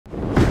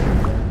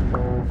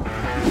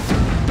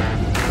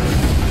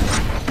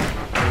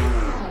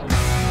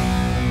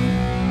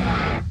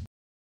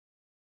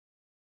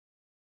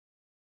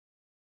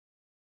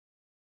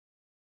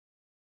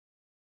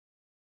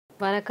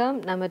வணக்கம்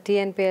நம்ம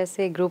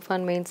TNPSC Group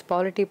 1 Mains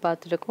Polity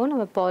பார்த்துட்டு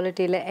நம்ம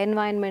Polityல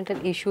environmental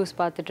issues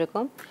பார்த்துட்டு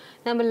இருக்கோம்.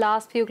 நம்ம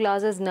last few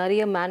classes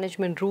நிறைய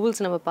management rules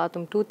நம்ம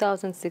பார்த்தோம்.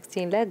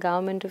 2016ல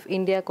Government of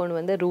India கொண்டு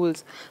வந்த rules,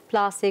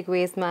 plastic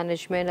waste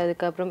management,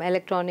 அதுக்கு அப்புறம்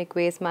electronic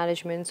waste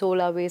management,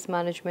 solar waste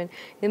management,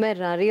 இந்த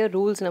மாதிரி நிறைய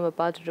rules நம்ம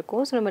பார்த்துட்டு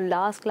இருக்கோம். So நம்ம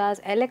last class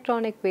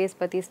electronic waste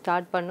பத்தி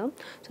ஸ்டார்ட் பண்ணோம்.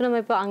 So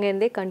நம்ம இப்போ அங்க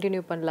இருந்தே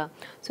கண்டினியூ பண்ணலாம்.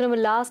 So நம்ம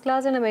last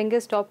class நம்ம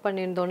எங்க stop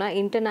பண்ணியிருந்தோம்னா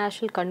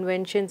international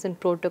conventions and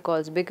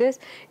protocols, because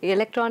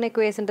electronic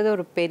waste is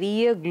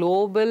a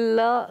global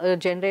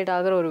generate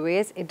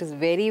waste. It is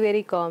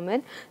very common.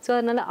 So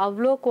adnala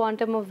avlo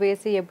quantum of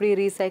waste eppadi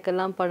recycle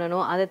lam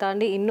pannanom adha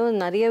taandi innum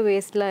nariya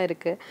waste la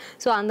irukku.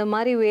 So andha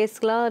mari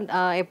waste la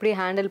eppadi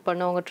handle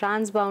பண்ணுவாங்க,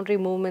 transboundary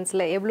movements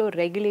la evlo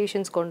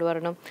regulations கொண்டு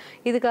வரணும்,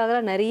 இதுக்காக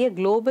நிறைய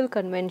global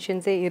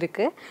conventions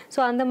இருக்கு.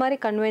 So அந்த மாதிரி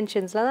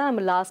conventions la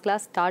நம்ம last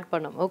class start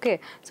பண்ணோம். Okay,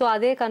 so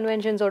அதே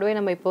conventions ஓடவே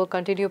நம்ம இப்போ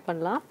continue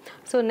பண்ணலாம்.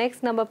 So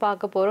next நம்ம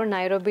பார்க்க போறோம்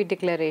Nairobi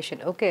Declaration.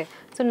 Okay,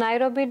 so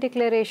Nairobi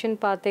Declaration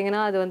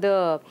பார்த்தீங்கன்னா அது வந்து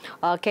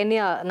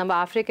கென்யா நம்ம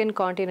ஆப்பிரிக்கன்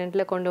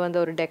கான்டினென்ட்ல கொண்டு வந்த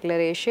ஒரு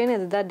டெக்ளரேஷன்.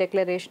 இதுதான்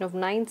டெக்ளரேஷன் ஆஃப்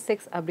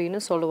 96 அப்படின்னு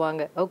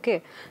சொல்லுவாங்க. ஓகே,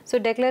 ஸோ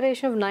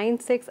டெக்ளரேஷன் ஆஃப்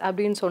 96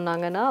 அப்படின்னு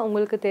சொன்னாங்கன்னா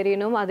உங்களுக்கு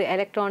தெரியணும் அது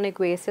எலக்ட்ரானிக்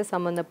வேஸ்ட்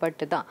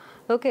சம்மந்தப்பட்டு தான்.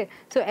 ஓகே,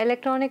 ஸோ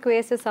எலக்ட்ரானிக்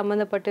வேஸ்ட்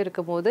சம்மந்தப்பட்டு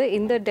இருக்கும்போது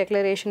இந்த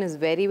declaration is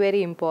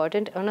very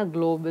important on a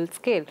global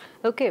scale.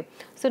 Okay,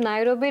 so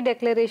Nairobi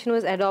Declaration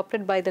was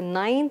adopted by the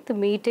 9th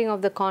meeting of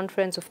the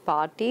Conference of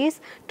Parties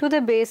to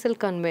the Basel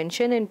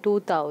Convention in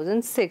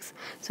 2006.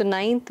 So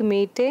 9th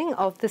meeting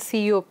of the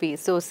COP.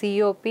 So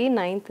COP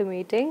 9th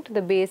meeting to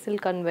the Basel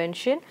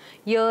Convention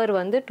year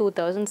வந்து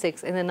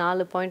 2006. இந்த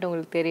 4 point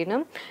உங்களுக்கு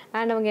தெரியணும்.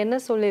 And அவங்க என்ன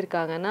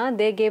சொல்லியிருக்காங்கன்னா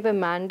they gave a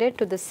mandate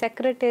to the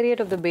Secretariat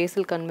of the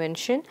Basel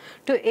Convention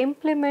to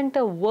implement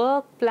a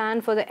work plan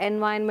for the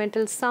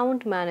environmental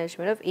sound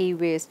management of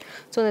e-waste.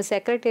 So the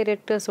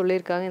Secretariat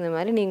சொல்லியிருக்காங்க இந்த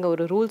மாதிரி நீங்க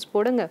ஒரு ரூல்ஸ்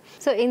போடுங்க.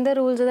 ஸோ இந்த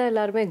ரூல்ஸ் தான்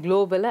எல்லாருமே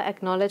குளோபலாக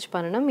அக்னாலேஜ்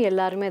பண்ணணும்,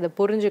 எல்லாருமே அதை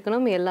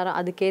புரிஞ்சுக்கணும், எல்லாரும்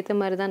அதுக்கேற்ற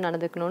மாதிரி தான்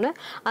நடந்துக்கணும்னு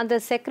அந்த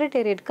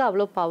செக்ரட்டேரியட்க்கு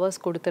அவ்வளோ பவர்ஸ்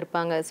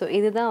கொடுத்துருப்பாங்க. ஸோ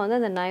இதுதான் வந்து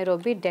அந்த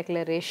Nairobi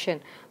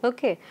declaration.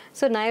 Okay,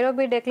 so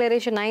Nairobi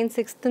declaration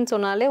 96ன்னு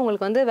சொன்னாலே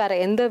உங்களுக்கு வந்து வேறு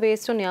எந்த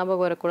வேஸ்ட்டும்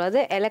ஞாபகம் வரக்கூடாது,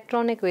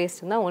 எலக்ட்ரானிக்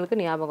வேஸ்ட் தான் உங்களுக்கு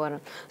ஞாபகம்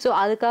வரும். ஸோ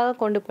அதுக்காக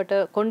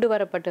கொண்டு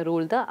வரப்பட்ட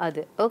ரூல் தான்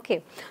அது. ஓகே,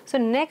 ஸோ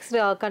நெக்ஸ்ட்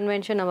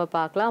கன்வென்ஷன் நம்ம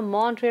பார்க்கலாம்,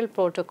 Montreal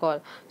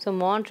protocol. So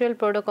Montreal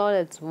protocol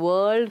it's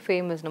world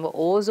famous. நம்ம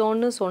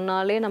ஓசோன்னு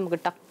சொன்னாலே நமக்கு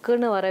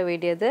டக்குன்னு வர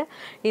வேண்டியது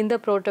இந்த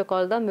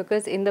ப்ரோட்டோகால் தான்.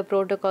 பிகாஸ் இந்த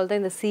ப்ரோட்டோகால் தான்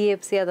இந்த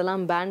CFC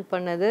அதெல்லாம் பேன்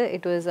பண்ணது.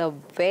 It was a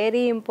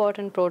very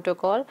important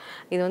protocol.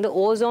 இது வந்து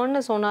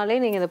ஓசோன்னு சொன்னாலே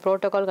நீங்கள் இந்த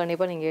ப்ரோட்டோகால்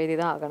கண்டிப்பாக நீங்கள் எழுதி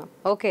தான் ஆகணும்.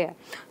 Okay,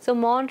 so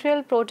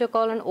Montreal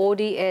protocol and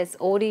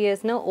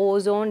ஓடிஎஸ்னா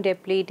ozone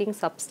depleting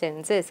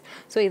substances.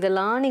 So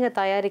இதெல்லாம் நீங்கள்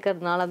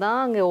தயாரிக்கிறதுனால தான்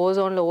அங்கே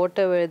ஓசோனில்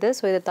ஓட்ட விழுது.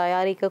 ஸோ இதை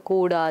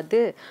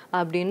தயாரிக்கக்கூடாது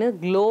அப்படின்னு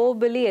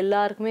குளோபலி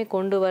எல்லாருக்குமே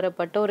கொண்டு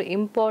வரப்பட்ட ஒரு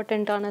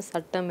இம்பார்ட்டண்ட்டான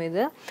சட்டம்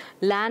இது,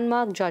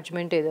 லேண்ட்மார்க்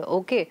ஜட்ஜ்மெண்ட் இது.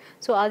 ஓகே,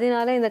 ஸோ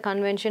அதனால இந்த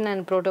convention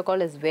and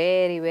protocol is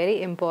very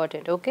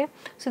important. Okay,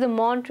 so the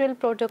Montreal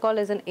Protocol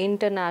is an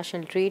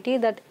international treaty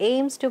that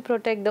aims to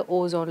protect the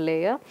ozone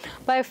layer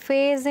by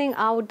phasing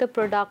out the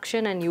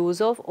production and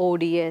use of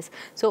ODS.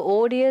 So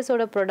ODS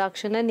ஓட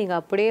ப்ரொடக்ஷனை நீங்கள்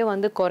அப்படியே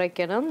வந்து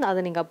குறைக்கணும், அதை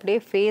நீங்கள் அப்படியே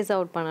face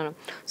out பண்ணணும்.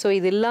 So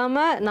இது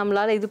இல்லாமல்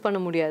நம்மளால் இது பண்ண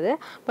முடியாது.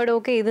 பட்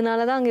ஓகே, இதனால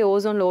தான் அங்கே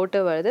ஓசோனில்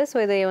ஓட்ட வருது. ஸோ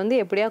இதை வந்து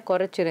எப்படியா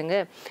குறைச்சிருங்க,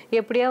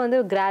 எப்படியா வந்து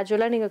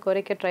கிராஜுவலாக நீங்கள்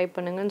குறைக்க ட்ரை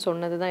பண்ணுங்கன்னு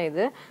சொன்னது தான்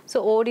இது. ஸோ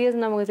ODS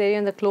நமக்கு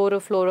தெரியும், இந்த குளோரோ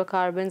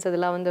கார்பன்ஸ்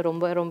அதெல்லாம் வந்து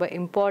ரொம்ப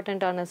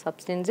இம்பார்ட்டண்ட்டான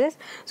சப்ஸ்டன்சஸ்.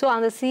 ஸோ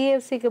அந்த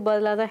CFCக்கு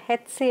பதிலாக தான்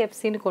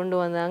HCFCன்னு கொண்டு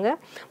வந்தாங்க.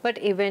 பட்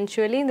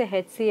இவென்ச்சுவலி இந்த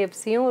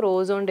HCFCயும் ஒரு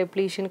ஓசோன்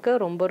டெப்ளீஷனுக்கு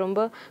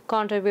ரொம்ப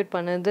கான்ட்ரிபியூட்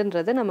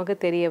பண்ணுதுன்றது நமக்கு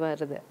தெரிய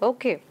வருது.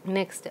 Okay,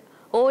 next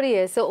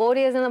ODS. So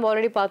ODS நம்ம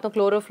ஆல்ரெடி பார்த்தோம்,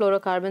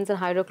 குளோரோஃப்ளோரோகார்பன்ஸ் அண்ட்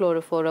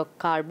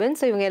ஹைட்ரோக்ளோரோஃப்ளோரோகார்பன்ஸ்.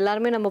 ஸோ இவங்க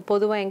எல்லாருமே நம்ம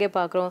பொதுவாக எங்கே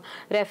பார்க்குறோம்,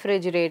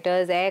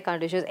 refrigerators, air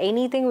conditioners,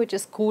 anything which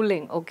is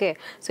cooling. Okay,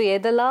 so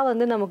எதெல்லாம்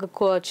வந்து நமக்கு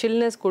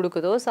சில்னஸ்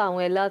கொடுக்குதோ ஸோ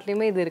அவங்க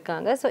எல்லாத்துலேயுமே இது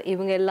இருக்காங்க. ஸோ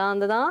இவங்க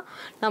எல்லாம் தான்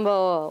நம்ம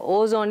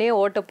ஓசோனே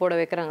ஓட்ட போட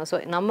வைக்கிறாங்க. ஸோ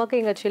நமக்கு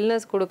இங்கே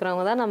சில்னஸ்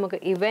கொடுக்குறவங்க தான் நமக்கு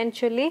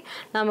இவென்ச்சுவலி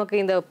நமக்கு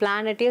இந்த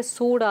பிளானட்டையே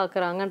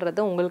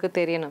சூடாக்குறாங்கன்றது உங்களுக்கு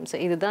தெரியணும்.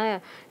 ஸோ இதுதான்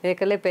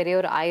இருக்கிறதுல பெரிய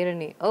ஒரு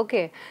ஐரணி.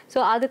 ஓகே, ஸோ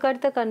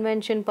அதுக்கடுத்த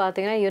கன்வென்ஷன்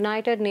பார்த்தீங்கன்னா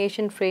United nation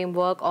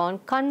framework on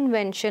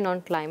convention on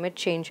climate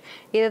change.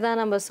 இதுதான்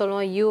நம்ம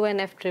சொல்லுவோம்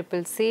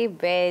UNFCCC,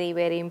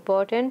 very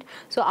important.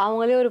 ஸோ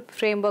அவங்களே ஒரு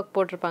ஃப்ரேம்வொர்க்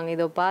போட்டிருப்பாங்க.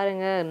 இதோ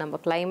பாருங்க, நம்ம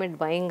கிளைமேட்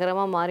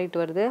பயங்கரமாக மாறிட்டு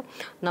வருது,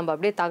 நம்ம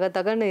அப்படியே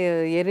தகன்னு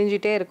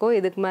எரிஞ்சிட்டே இருக்கோம்,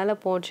 இதுக்கு மேலே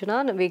போச்சுன்னா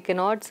we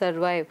cannot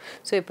survive.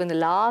 ஸோ இப்போ இந்த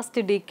லாஸ்ட்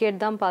டிகேட்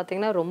தான்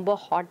பார்த்தீங்கன்னா ரொம்ப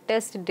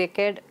ஹாட்டஸ்ட்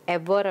டிகேட்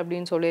எவர்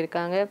அப்படின்னு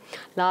சொல்லியிருக்காங்க.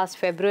 லாஸ்ட்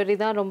ஃபெப்ரவரி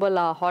தான் ரொம்ப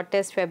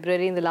ஹாட்டஸ்ட்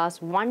ஃபெப்ரவரி இந்த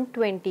லாஸ்ட்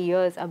 120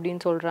 years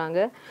அப்படின்னு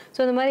சொல்கிறாங்க.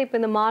 ஸோ இந்த மாதிரி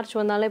இப்போ இந்த மார்ச்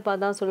வந்தாலே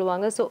பார்த்தா சொல்லுவாங்க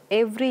சொல்லுவாங்க. ஸோ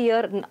எவ்ரி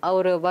இயர்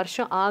ஒரு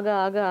வருஷம் ஆக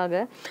ஆக ஆக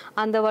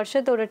அந்த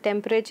வருஷத்தோட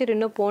டெம்பரேச்சர்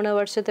இன்னும் போன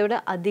வருஷத்தை விட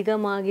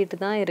அதிகமாகிட்டு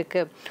தான்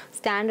இருக்குது.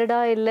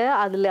 ஸ்டாண்டர்டாக இல்லை,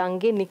 அதில்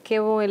அங்கேயே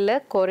நிற்கவும் இல்லை,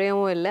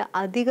 குறையவும் இல்லை,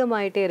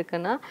 அதிகமாகிட்டே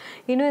இருக்குன்னா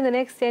இன்னும் இந்த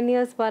நெக்ஸ்ட் 10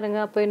 இயர்ஸ்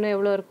பாருங்கள், அப்போ இன்னும்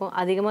எவ்வளோ இருக்கும்?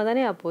 அதிகமாக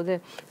தானே ஆகுது.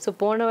 ஸோ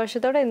போன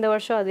வருஷத்தோட இந்த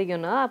வருஷம்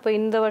அதிகம்னா அப்போ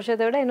இந்த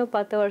வருஷத்தை விட இன்னும்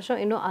 10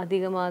 வருஷம் இன்னும்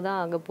அதிகமாக தான்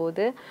ஆக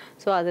போகுது.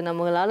 ஸோ அது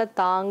நம்மளால்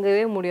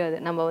தாங்கவே முடியாது.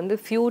 நம்ம வந்து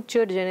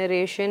ஃப்யூச்சர்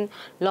ஜெனரேஷன்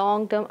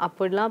லாங் டேர்ம்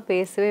அப்படிலாம்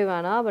பேசவே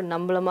வேணாம். பட்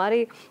நம்மள மாதிரி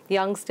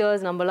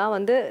யங்ஸ்டர்ஸ் நம்மலாம்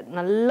வந்து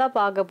நல்லா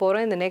பார்க்க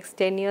போகிறோம் இந்த next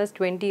 10 years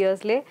 20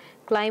 இயர்ஸ்லேயே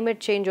climate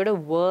changeோட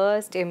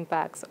worst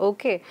impacts.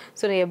 Okay,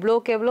 so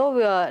எவ்வளோக்கு எவ்வளோ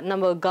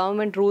நம்ம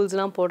கவர்மெண்ட்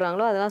ரூல்ஸ்லாம்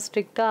போடுறாங்களோ அதெல்லாம்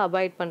ஸ்ட்ரிக்டாக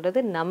அவாய்ட்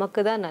பண்ணுறது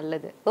நமக்கு தான்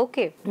நல்லது.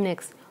 Okay,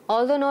 next.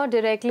 Although not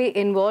directly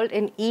involved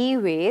in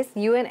e-waste,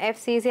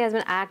 UNFCCC has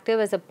been active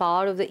as a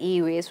part of the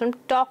e-waste from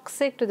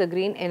toxic to the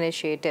green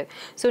initiative.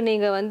 So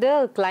நீங்கள் வந்து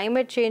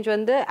climate change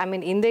வந்து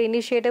இந்த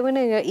இனிஷியேட்டிவ்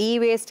நீங்கள்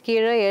e-waste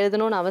கீழே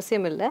எழுதணும்னு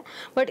அவசியம் இல்லை.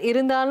 பட்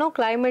இருந்தாலும்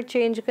climate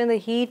changeக்கு இந்த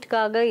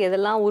ஹீட்காக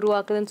எதெல்லாம்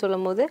உருவாக்குதுன்னு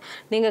சொல்லும் போது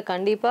நீங்கள்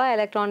கண்டிப்பாக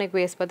எலக்ட்ரானிக்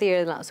வேஸ்ட் பற்றி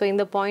எழுதலாம். ஸோ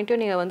இந்த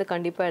பாயிண்ட்டும் நீங்கள் வந்து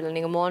கண்டிப்பாக எழுதலாம்.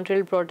 நீங்கள்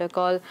மான்ட்ரியல்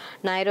ப்ரோட்டோகால்,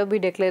 நைரோபி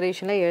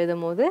டெக்ளரேஷனில்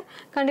எழுதும் போது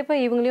கண்டிப்பாக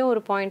இவங்களையும்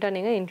ஒரு பாயிண்ட்டாக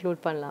நீங்கள்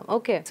இன்க்ளூட் பண்ணலாம்.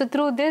 Okay, so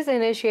through this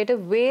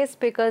initiative waste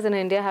pickers in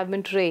India have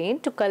been trained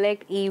to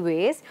collect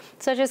e-waste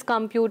such as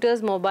computers,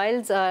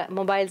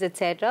 mobiles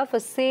etc. for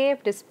safe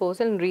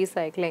disposal and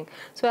recycling.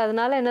 So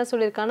அதனால என்ன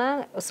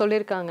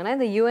சொல்லியிருக்காங்கன்னா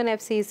இந்த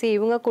UNFCCC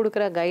இவங்க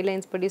கொடுக்குற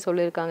கைட்லைன்ஸ் படி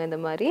சொல்லியிருக்காங்க. இந்த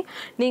மாதிரி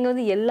நீங்கள்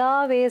வந்து எல்லா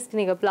வேஸ்ட்,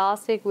 நீங்கள்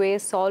பிளாஸ்டிக்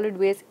வேஸ்ட், சாலிட்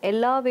வேஸ்ட்,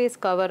 எல்லா வேஸ்ட்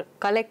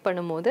கலெக்ட்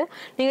பண்ணும்போது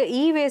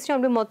நீங்கள் வேஸ்ட்டும்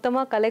அப்படி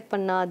மொத்தமாக கலெக்ட்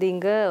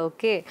பண்ணாதீங்க.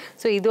 ஓகே,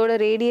 ஸோ இதோட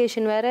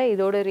ரேடியேஷன் வேறு,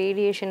 இதோட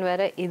ரேடியேஷன்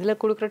வேறு, இதில்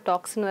கொடுக்குற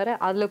டாக்ஸின் வேறு,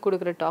 அதில்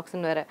கொடுக்குற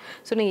டாக்ஸின் வேறு.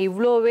 ஸோ நீங்கள்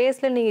இவ்வளோ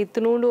வேஸ்ட்டில் நீங்கள்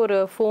இத்தினூண்டு ஒரு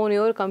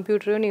ஃபோனையோ ஒரு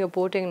கம்ப்யூட்டரையோ நீங்கள்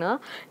போட்டிங்கன்னா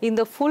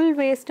இந்த ஃபுல்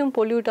வேஸ்ட்டும்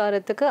பொல்யூட்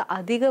ஆகிறதுக்கு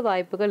அதிக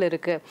வாய்ப்புகள்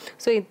இருக்குது.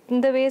 ஸோ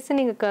இந்த வேஸ்ட்டை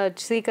நீங்கள்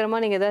சீக்கிரமாக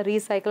நீங்கள் எதாவது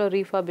ரீசைக்கிள்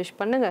ரீஃபர்பிஷ்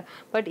பண்ணுங்கள்.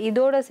 பட்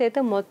இதோட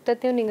சேர்த்து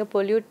மொத்தத்தையும் நீங்கள்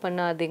பொல்யூட்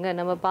பண்ணாதீங்க.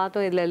 நம்ம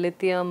பார்த்தோம் இதில்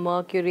லித்தியம்,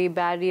 மர்க்யூரி,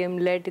 பேரியம்,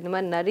 லெட் இந்த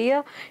மாதிரி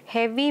நிறைய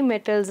ஹெவி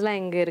மெட்டல்ஸ்லாம்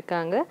இங்கே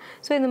இருக்காங்க.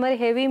 ஸோ இந்த மாதிரி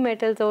ஹெவி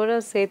மெட்டல்ஸோடு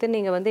சேர்த்து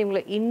நீங்கள் வந்து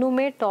இவங்களை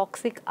இன்னுமே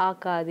டாக்ஸிக்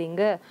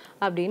ஆக்காதீங்க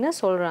அப்படின்னு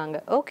சொல்கிறாங்க.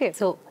 ஓகே,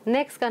 ஸோ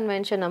நெக்ஸ்ட்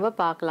கன்வென்ஷன் நம்ம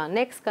பார்க்கலாம்.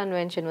 நெக்ஸ்ட்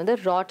கன்வென்ஷன் வந்து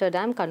ராட்டர்டாம்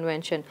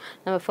கன்வென்ஷன்.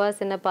 நம்ம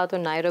ஃபர்ஸ்ட் என்ன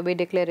பார்த்தோம்? நைரோபி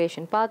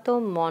டிக்ளரேஷன்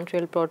பார்த்தோம்,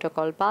 மான்ட்ரியல்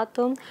ப்ரோட்டோகால்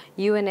பார்த்தோம்,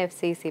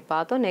 UNFCCC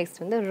பார்த்தோம். நெக்ஸ்ட்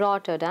வந்து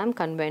ராட்டர்டாம்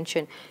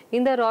கன்வென்ஷன்.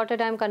 இந்த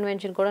ராட்டர்டாம்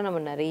கன்வென்ஷன் கூட நம்ம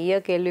நிறைய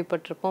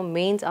கேள்விப்பட்டிருப்போம்.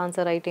 மெயின்ஸ்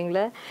ஆன்சர்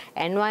ரைட்டிங்கில்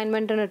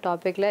என்வாயன்மெண்ட்னு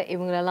டாப்பிக்கில்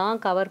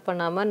இவங்களெல்லாம் கவர்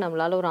பண்ணாமல்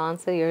நம்மளால் ஒரு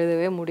ஆன்சர்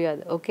எழுதவே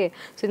முடியாது. ஓகே,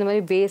 ஸோ இந்த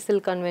மாதிரி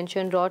பேசில்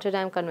கன்வென்ஷன்,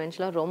 ராட்டர்டாம்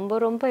கன்வென்ஷன்லாம் ரொம்ப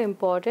ரொம்ப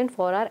important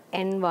for R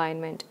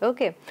environment.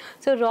 Okay,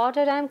 so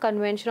Rotterdam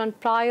convention on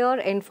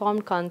prior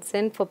informed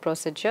consent for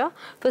procedure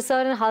for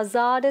certain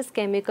hazardous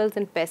chemicals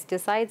and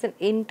pesticides and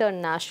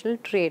international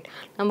trade.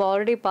 நம்ம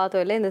ஆல்ரெடி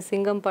பார்த்தோம் இல்லை, இந்த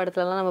சிங்கம்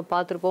படத்துலலாம் நம்ம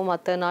பார்த்துருப்போம்.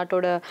 மற்ற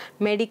நாட்டோட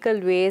மெடிக்கல்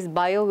வேஸ்ட்,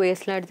 பயோ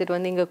வேஸ்ட்லாம் எடுத்துகிட்டு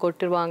வந்து இங்கே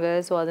கொட்டுருவாங்க.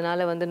 ஸோ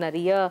அதனால் வந்து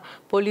நிறைய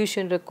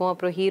பொல்யூஷன் இருக்கும்.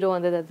 அப்புறம் ஹீரோ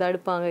வந்து அதை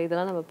தடுப்பாங்க.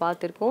 இதெல்லாம் நம்ம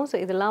பார்த்துருக்கோம். ஸோ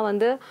இதெல்லாம்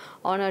வந்து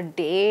on a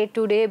day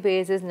to day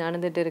basis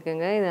நடந்துகிட்டு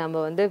இருக்குங்க. இது நம்ம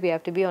வந்து we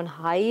have to be on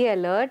high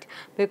alert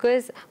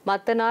because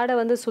மற்ற நாடை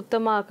வந்து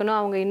சுத்தமாக்கணும்.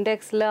 அவங்க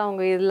இண்டெக்ஸில்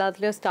அவங்க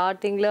எல்லாத்துலேயும்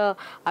ஸ்டார்டிங்கில்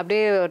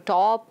அப்படியே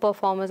டாப்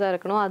பர்ஃபார்மன்ஸாக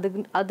இருக்கணும்.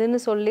 அதுன்னு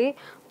சொல்லி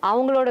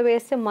அவங்களோட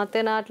வேஸ்ட்டை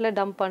மற்ற நாட்டில்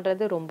டம்ப்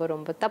பண்ணுறது ரொம்ப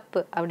ரொம்ப தப்பு.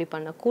 அப்படி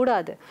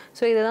பண்ணக்கூடாது.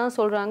 ஸோ இதை தான்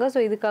சொல்கிறாங்க. ஸோ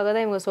இதுக்காக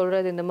தான் இவங்க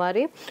சொல்கிறது, இந்த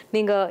மாதிரி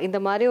நீங்கள் இந்த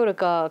மாதிரி ஒரு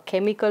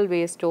கெமிக்கல்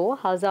வேஸ்ட்டோ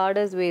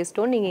ஹசார்டஸ்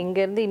வேஸ்ட்டோ நீங்கள்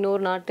இங்கேருந்து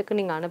இன்னொரு நாட்டுக்கு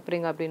நீங்கள்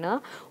அனுப்புகிறீங்க அப்படின்னா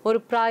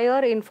ஒரு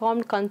ப்ரையர்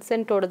இன்ஃபார்ம்ட்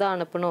கன்சென்ட்டோடு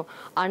தான்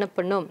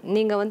அனுப்பணும்.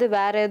 நீங்கள் வந்து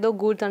வேறு ஏதோ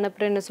கூட்ஸ்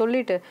அனுப்புகிறேன்னு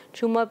சொல்லிவிட்டு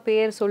சும்மா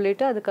பேர்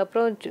சொல்லிவிட்டு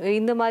அதுக்கப்புறம்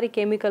இந்த மாதிரி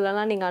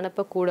கெமிக்கலெல்லாம் நீங்கள்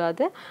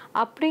அனுப்பக்கூடாது.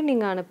 அப்படி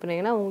நீங்கள்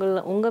அனுப்புனீங்கன்னா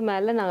உங்கள்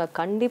மேலே நாங்கள்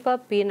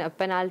கண்டிப்பாக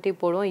பெனால்ட்டி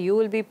போடுவோம். You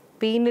will be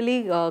penally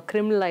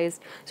criminalized.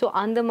 So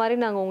அந்த மாதிரி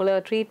நாங்கள் உங்களை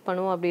ட்ரீட்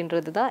பண்ணுவோம்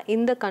அப்படின்றது தான்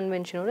இந்த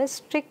கன்வென்ஷனோட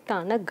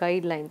ஸ்ட்ரிக்டான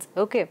guidelines.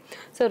 Okay,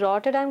 so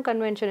Rotterdam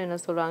convention என்ன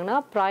சொல்கிறாங்கன்னா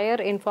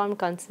ப்ரையர் இன்ஃபார்ம்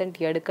கன்சென்ட்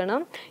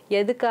எடுக்கணும்.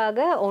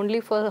 எதுக்காக?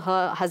 Only for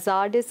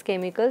hazardous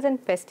chemicals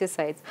and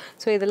pesticides.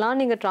 So இதெல்லாம்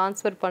நீங்கள்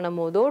ட்ரான்ஸ்ஃபர்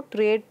பண்ணும் போதோ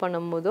ட்ரேட்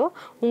பண்ணும் போதோ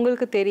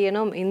உங்களுக்கு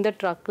தெரியணும் இந்த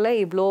ட்ரக்கில்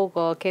இவ்வளோ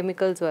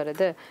கெமிக்கல்ஸ்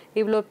வருது,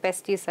 இவ்வளோ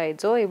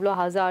பெஸ்டிசைட்ஸோ இவ்வளோ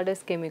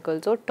ஹசார்டஸ்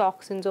கெமிக்கல்ஸோ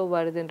டாக்ஸின்ஸோ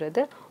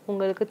வருதுன்றது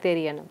உங்களுக்கு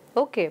தெரியணும்.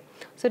 Okay,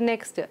 so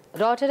next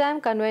Rotterdam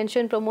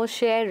Convention promotes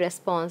shared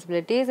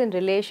responsibilities in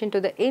relation to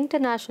the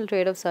international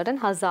trade of certain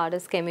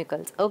hazardous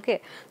chemicals. Okay,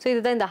 so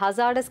இதுதான் இந்த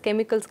hazardous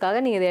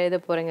chemicalsக்காக நீங்கள் இதை எழுத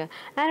போகிறீங்க.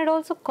 And it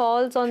also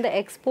calls on the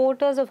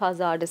exporters of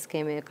hazardous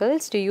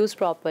chemicals to use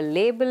proper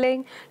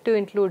labeling, to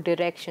include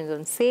directions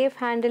on safe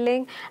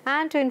handling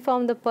and to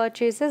inform the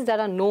purchases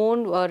that are known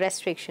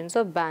restrictions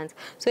or bans.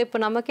 So இப்போ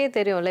நமக்கே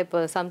தெரியும்ல,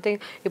 இப்போ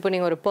something இப்போ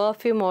நீங்கள் ஒரு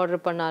perfume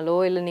order பண்ணாலோ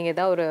இல்லை நீங்கள்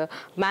ஏதாவது ஒரு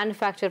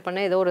மேனுஃபேக்சர்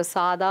பண்ண ஏதோ ஒரு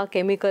சாதா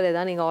கெமிக்கல்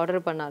ஏதாவது நீங்கள்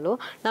ஆர்டர் பண்ணாலும்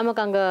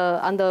நமக்கு அங்கே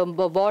அந்த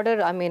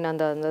பார்டர் ஐ மீன்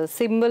அந்த அந்த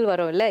சிம்பிள்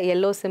வரும் இல்லை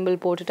எல்லோ சிம்பிள்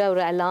போட்டுட்டு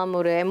ஒரு அலாம்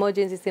ஒரு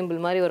எமர்ஜென்சி சிம்பிள்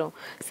மாதிரி வரும்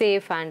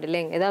சேஃப்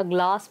ஹேண்டிலிங் ஏதாவது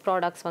கிளாஸ்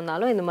ப்ராடக்ட்ஸ்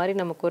வந்தாலும் இந்த மாதிரி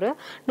நமக்கு ஒரு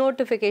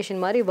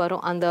நோட்டிஃபிகேஷன் மாதிரி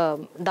வரும் அந்த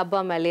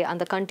டப்பா மேலே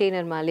அந்த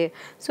கண்டெய்னர் மேலே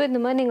ஸோ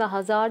இந்த மாதிரி நீங்கள்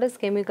ஹசார்டஸ்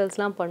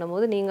கெமிக்கல்ஸ்லாம்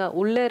பண்ணும்போது நீங்கள்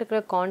உள்ளே இருக்கிற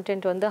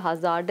கான்டென்ட் வந்து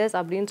ஹசார்டஸ்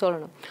அப்படின்னு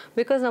சொல்லணும்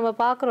பிகாஸ் நம்ம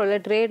பார்க்குறோம்ல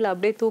ட்ரேடில்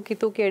அப்படியே தூக்கி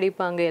தூக்கி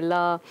அடிப்பாங்க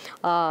எல்லா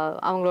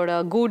அவங்களோட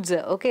கூட்ஸு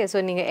ஓகே ஸோ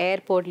நீங்கள்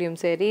ஏர்போர்ட்லேயும்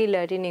சரி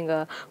இல்லாட்டி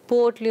நீங்கள்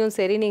போர்ட்லேயும்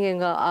சரி நீங்கள்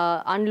இங்கே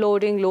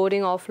அன்லோடிங்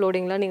லோடிங்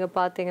ஆஃப்லோடிங்லாம் நீங்கள்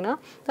பார்த்தீங்கன்னா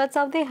that's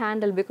how they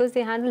handle because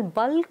they handle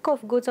bulk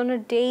of goods on a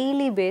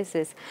daily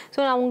basis so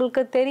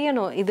அவங்களுக்கு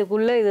தெரியணும்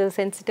இதுக்குள்ளே இது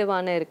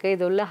சென்சிட்டிவான இருக்குது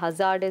இது உள்ள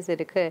ஹசார்டஸ்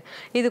இருக்குது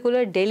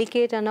இதுக்குள்ளே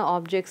டெலிகேட்டான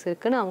ஆப்ஜெக்ட்ஸ்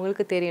இருக்குதுன்னு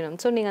அவங்களுக்கு தெரியணும்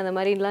ஸோ நீங்கள் அந்த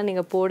மாதிரிலாம்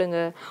நீங்கள் போடுங்க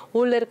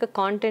உள்ளே இருக்க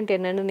கான்டென்ட்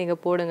என்னென்னு நீங்கள்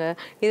போடுங்க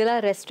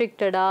இதெல்லாம்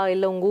ரெஸ்ட்ரிக்டடா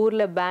இல்லை உங்கள்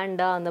ஊரில்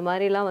பேண்டா அந்த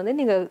மாதிரிலாம் வந்து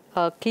நீங்கள்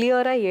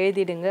கிளியராக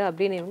எழுதிடுங்க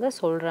அப்படின்னு இவங்க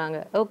சொல்கிறாங்க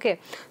ஓகே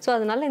ஸோ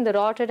அதனால இந்த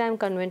ராட்டர்டாம்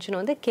கன்வென்ஷன்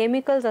வந்து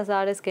கெமிக்கல்ஸ்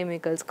ஹசார்டஸ்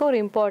கெமிக்கல்ஸ்க்கு ஒரு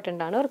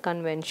இம்பார்ட்டண்ட்டான ஒரு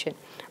கன்வென்ஷன்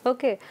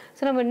ஓகே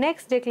ஸோ நம்ம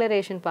நெக்ஸ்ட்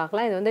டெக்ளரேஷன்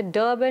பார்க்கலாம் இது வந்து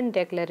டர்பன்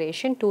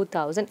டெக்ளரேஷன்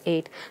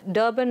 2008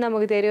 டர்பன்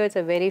நமக்கு தெரியும்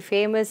it's a very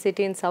famous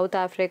city in South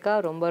Africa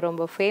ரொம்ப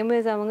ரொம்ப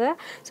ஃபேமஸ் அவங்க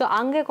ஸோ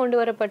அங்கே கொண்டு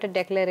வரப்பட்ட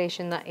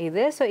டெக்ளரேஷன் தான்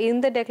இது ஸோ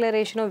இந்த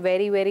டெக்ளரேஷனும்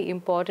very very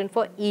important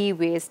for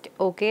e-waste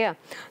okay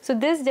so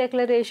this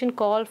declaration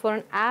called for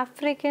an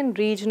African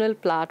regional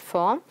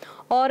platform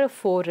or a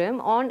forum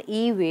on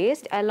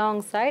e-waste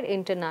alongside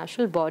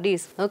international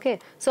bodies okay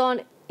so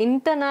on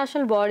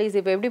international bodies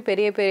இப்போ எப்படி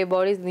பெரிய பெரிய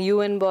பாடிஸ்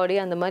யூஎன் பாடி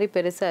அந்த மாதிரி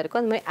பெருசாக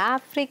இருக்கும் அந்த மாதிரி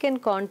ஆஃப்ரிக்கன்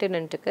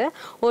கான்டினென்ட்டுக்கு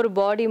ஒரு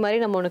பாடி மாதிரி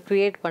நம்ம ஒன்று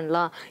க்ரியேட்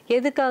பண்ணலாம்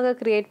எதுக்காக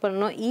க்ரியேட்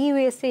பண்ணணும்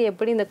வேஸ்ட்டை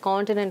எப்படி இந்த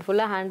கான்டினென்ட்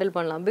ஃபுல்லாக ஹேண்டில்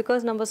பண்ணலாம்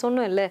பிகாஸ் நம்ம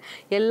சொன்னோம் இல்லை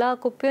எல்லா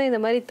குப்பையும் இந்த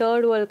மாதிரி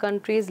third world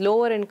countries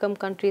lower income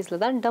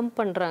கண்ட்ரீஸில் தான் டம்ப்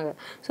பண்ணுறாங்க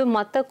ஸோ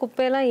மற்ற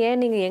குப்பையெல்லாம்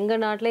ஏன் நீங்கள்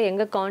எங்கள் நாட்டில்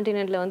எங்கள்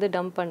கான்டினென்ட்டில் வந்து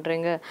டம்ப்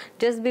பண்ணுறீங்க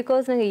ஜஸ்ட்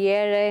பிகாஸ் நீங்கள்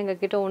ஏழை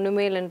எங்ககிட்ட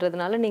ஒன்றுமே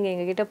இல்லைன்றதுனால நீங்கள்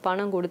எங்ககிட்ட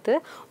பணம் கொடுத்து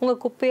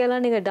உங்கள்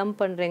குப்பையெல்லாம் நீங்கள் டம்ப்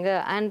பண்ணுறீங்க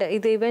அண்ட்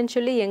இது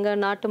இவென்ச்சுவலி எங்கள்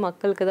நாட்டு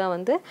மக்களுக்கு தான்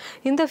வந்து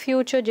இந்த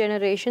future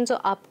generation so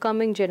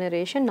upcoming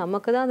generation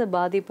நமக்கு தான் அந்த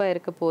பாதிப்பாக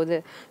இருக்க போகுது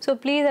ஸோ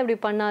ப்ளீஸ் அப்படி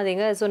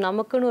பண்ணாதீங்க ஸோ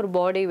நமக்குன்னு ஒரு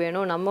பாடி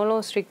வேணும்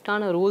நம்மளும்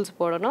ஸ்ட்ரிக்டான ரூல்ஸ்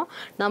போடணும்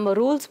நம்ம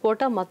ரூல்ஸ்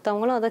போட்டால்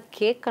மற்றவங்களும் அதை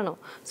கேட்கணும்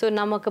ஸோ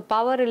நமக்கு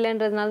பவர்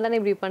இல்லைன்றதுனால தானே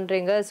இப்படி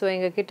பண்ணுறீங்க ஸோ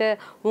எங்ககிட்ட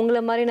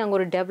உங்களை மாதிரி நாங்கள்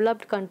ஒரு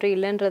டெவலப்ட் கண்ட்ரி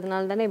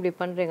இல்லைன்றதுனால தானே இப்படி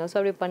பண்ணுறீங்க ஸோ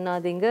அப்படி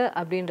பண்ணாதீங்க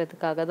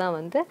அப்படின்றதுக்காக தான்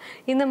வந்து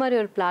இந்த மாதிரி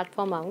ஒரு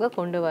பிளாட்ஃபார்ம் அவங்க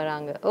கொண்டு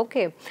வராங்க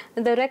okay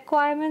the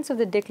requirements of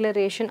the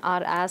declaration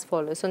are as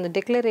follows so இந்த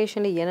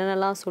declaration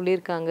என்னென்னலாம்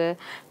சொல்லியிருக்காங்க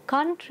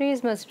countries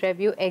must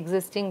review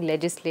existing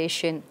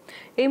legislation,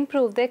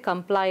 improve their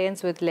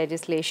compliance with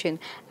legislation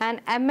and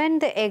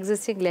amend the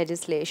existing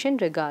legislation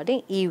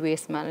regarding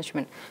e-waste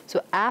management. So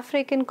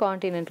African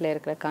continentல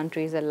இருக்கிற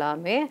countries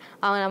எல்லாமே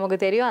நமக்கு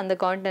தெரியும் அந்த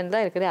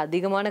கான்டினென்ட்ல இருக்கிற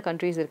அதிகமான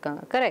countries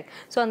இருக்காங்க கரெக்ட்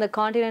ஸோ அந்த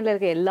கான்டினென்ட்ல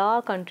இருக்க எல்லா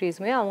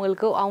கண்ட்ரீஸுமே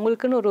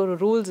அவங்களுக்குன்னு ஒரு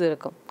ரூல்ஸ்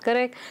இருக்கும்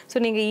கரெக்ட் ஸோ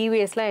நீங்கள்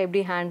e-wasteலாம்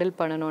எப்படி ஹேண்டில்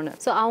பண்ணணும்னு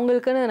ஸோ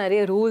அவங்களுக்குன்னு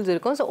நிறைய ரூல்ஸ்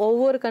இருக்கும் ஸோ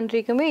ஒவ்வொரு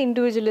கண்ட்ரிக்குமே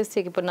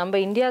இண்டிவிஜுவலிஸ்டிக் இப்போ நம்ம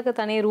இந்தியாவுக்கு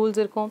தனி ரூல்ஸ்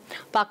இருக்கும்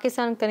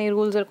பாகிஸ்தானுக்கு தனி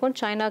ரூல்ஸ் இருக்கும்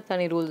சைனாக்கு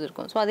தனி ரூல்ஸ்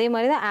இருக்கும் ஸோ அதே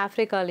மாதிரி தான்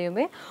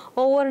ஆஃப்ரிக்காலேயுமே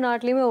ஒவ்வொரு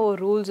நாட்டிலையுமே ஒவ்வொரு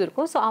ரூல்ஸ்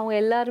இருக்கும் ஸோ அவங்க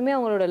எல்லாருமே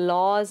அவங்களோட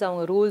லாஸ்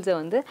அவங்க ரூல்ஸை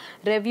வந்து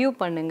ரெவ்யூ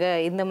பண்ணுங்க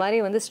இந்த மாதிரி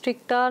வந்து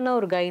ஸ்ட்ரிக்டான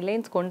ஒரு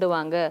கைட்லைன்ஸ் கொண்டு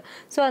வாங்க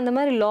ஸோ அந்த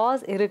மாதிரி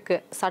லாஸ்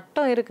இருக்குது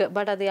சட்டம் இருக்குது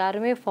பட் அதை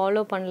யாருமே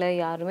ஃபாலோ பண்ணல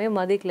யாருமே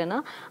மதிக்கலைன்னா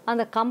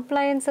அந்த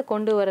கம்ப்ளைன்ஸை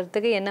கொண்டு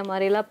வரதுக்கு என்ன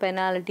மாதிரிலாம்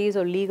பெனால்ட்டிஸ்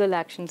ஒரு லீகல்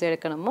ஆக்ஷன்ஸ்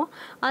எடுக்கணுமோ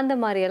அந்த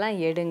மாதிரியெல்லாம்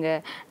எடுங்க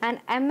and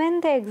amend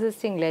the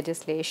existing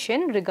legislation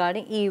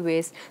regarding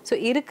e-waste so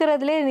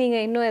இருக்கிறதுலே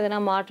நீங்கள் இன்னும் எதனா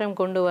மாற்றம்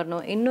கொண்டு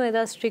வரணும் இன்னும்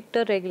ஏதாவது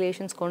ஸ்ட்ரிக்டர்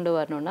ரெகுலேஷன்ஸ் கொண்டு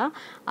வரணும்னா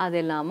அது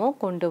எல்லாமும்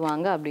கொண்டு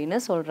வாங்க அப்படின்னு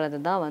சொல்கிறது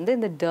தான் வந்து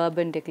இந்த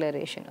டர்பன்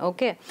டிக்ளரேஷன்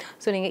ஓகே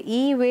ஸோ நீங்கள்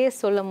e-waste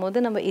சொல்லும்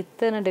போது நம்ம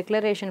இத்தனை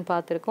டிக்ளரேஷன்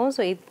பார்த்துருக்கோம்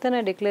ஸோ இத்தனை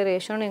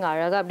டிக்ளரேஷனும் நீங்கள்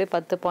அழகாக அப்படியே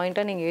 10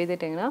 பாயிண்ட்டாக நீங்கள்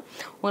எழுதிட்டிங்கன்னா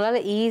உங்களால்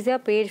ஈஸியாக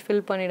பேஜ்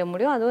ஃபில் பண்ணிட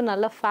முடியும் அதுவும்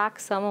நல்ல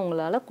ஃபேக்ட்ஸாகவும்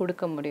உங்களால்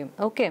கொடுக்க முடியும்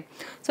okay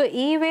so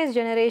e-waste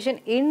generation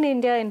in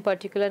India in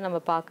particular நம்ம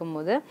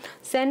பார்க்கும்போது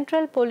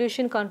Central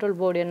Pollution Control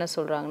Board என்ன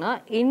சொல்கிறாங்கன்னா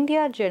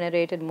India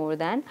generated more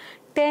than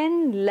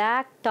 10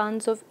 lakh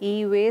tons of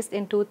e-waste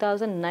in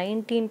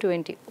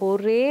 2019-20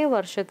 ஒரே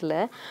வருஷத்தில்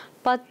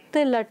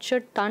 10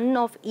 லட்சம் ton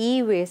of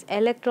e-waste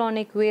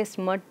electronic waste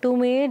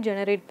மட்டுமே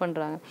ஜெனரேட்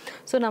பண்ணுறாங்க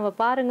ஸோ நம்ம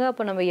பாருங்கள்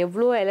அப்போ நம்ம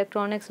எவ்வளோ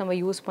எலக்ட்ரானிக்ஸ் நம்ம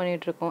யூஸ்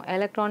பண்ணிகிட்ருக்கோம்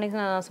எலக்ட்ரானிக்ஸ்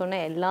நான்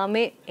சொன்னேன்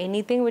எல்லாமே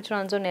anything which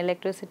runs on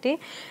electricity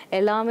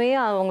எல்லாமே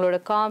அவங்களோட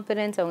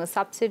காம்பனன்ட்ஸ் அவங்க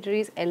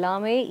சப்சிடரிஸ்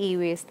எல்லாமே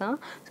e-waste தான்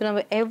ஸோ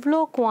நம்ம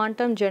எவ்வளோ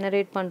குவாண்டம்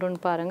ஜெனரேட்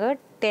பண்ணுறோன்னு பாருங்கள்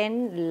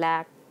 10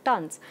 lakh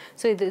tons.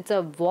 So it's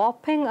a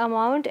whopping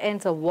amount and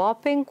it's a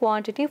whopping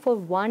quantity for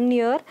 1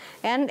 year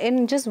and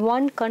in just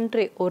one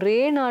country. ஒரே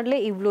நாட்டில்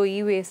இவ்வளோ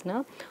e-wasteனா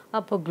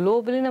அப்போ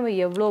குளோபலி நம்ம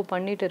எவ்வளோ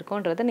பண்ணிட்டு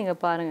இருக்கோன்றதை நீங்கள்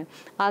பாருங்கள்.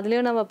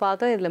 அதுலேயும் நம்ம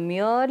பார்த்தோம் இதில்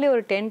மியர்லி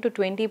ஒரு 10 to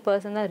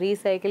 20% தான்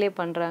ரீசைக்கிளே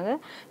பண்ணுறாங்க.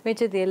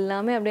 மிச்சது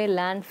எல்லாமே அப்படியே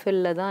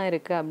லேண்ட்ஃபில்லில் தான்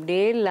இருக்குது.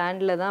 அப்படியே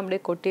லேண்டில் தான்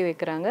அப்படியே கொட்டி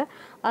வைக்கிறாங்க.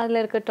 அதில்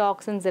இருக்க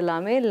டாக்ஸின்ஸ்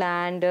எல்லாமே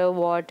லேண்டு,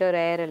 வாட்டர்,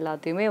 ஏர்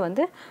எல்லாத்தையுமே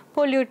வந்து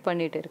பொல்யூட்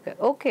பண்ணிட்டு இருக்கு.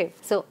 Okay,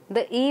 so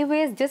the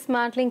e-waste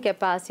dismantling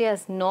capacity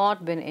has not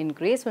been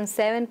increased from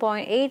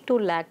 7.82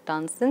 lakh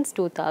tons since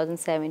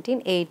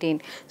 2017-18.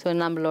 So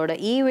நம்மளோட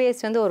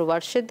e-waste வந்து ஒரு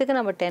வருஷத்துக்கு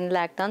நம்ம 10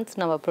 lakh tons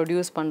நம்ம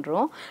ப்ரொடியூஸ்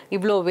பண்ணுறோம்.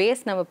 இவ்வளோ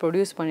வேஸ்ட் நம்ம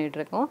ப்ரொடியூஸ் பண்ணிட்டு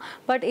இருக்கோம்.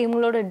 பட்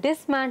இவங்களோட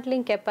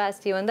டிஸ்மேண்ட்லிங்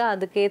கெப்பாசிட்டி வந்து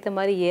அதுக்கேற்ற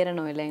மாதிரி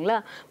ஏறணும் இல்லைங்களா?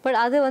 பட்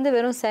அது வந்து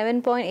வெறும்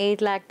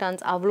 7.8 lakh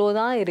tons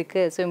அவ்வளோதான்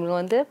இருக்குது. ஸோ இவங்க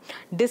வந்து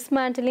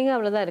டிஸ்மேண்ட்லிங்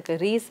அவ்வளோதான் இருக்குது.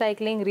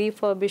 ரீசைக்ளிங்,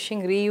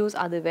 ரீஃபர்பிஷிங், ரீயூஸ்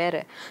அது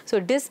வேறு. ஸோ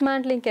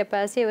டிஸ்மேண்ட்லிங்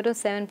கெப்பாசிட்டி வெறும்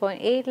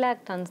 7.8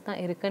 lakh tons தான்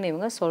இருக்குன்னு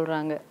இவங்க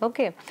சொல்கிறாங்க.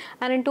 ஓகே,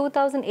 அண்ட் இன்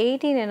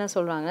 2018 என்ன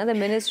சொல்கிறாங்க? The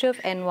Ministry of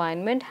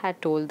Environment had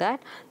told that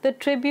the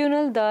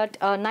tribunal that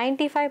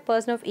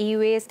 95% of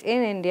e-waste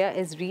in India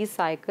is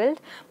recycled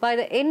by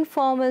the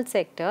informal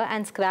sector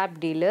and scrap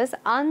dealers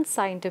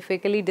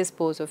unscientifically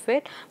dispose of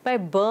it by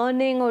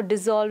burning or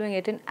dissolving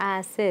it in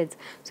acids.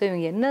 So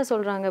இவங்க என்ன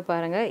சொல்கிறாங்க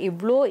பாருங்கள்,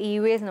 இவ்வளோ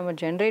e-waste நம்ம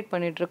generate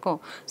பண்ணிட்டு இருக்கோம்.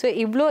 So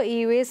இவ்வளோ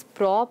e-waste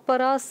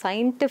ப்ராப்பராக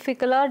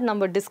சயின்டிஃபிக்கலாக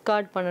நம்ம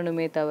டிஸ்கார்ட்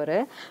பண்ணணுமே தவிர,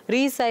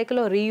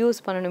 ரீசைக்கிளோ ரீயூஸ்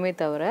பண்ணணுமே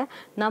தவிர,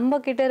 நம்ம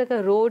கிட்ட இருக்க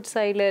ரோட்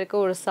சைடில் இருக்க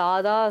ஒரு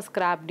சாதா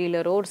ஸ்கிராப்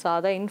டீலரோ ஒரு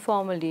சாதா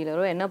இன்ஃபார்மல்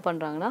டீலரோ என்ன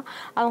பண்ணுறாங்கன்னா,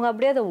 அவங்க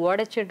அப்படியே அதை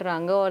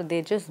உடைச்சிடுறாங்க, R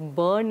they just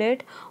burn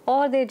it,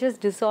 R they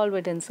just dissolve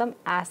it in some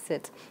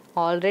acids.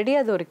 Already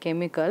அது ஒரு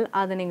கெமிக்கல்,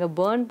 அதை நீங்கள்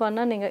பேர்ன்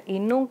பண்ணால் நீங்கள்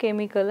இன்னும்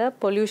கெமிக்கலை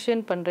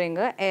பொல்யூஷன் பண்ணுறீங்க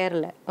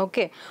ஏரில்.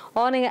 ஓகே,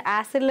 ஆர் நீங்கள்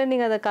ஆசிடில்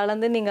நீங்கள் அதை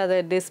கலந்து நீங்கள் அதை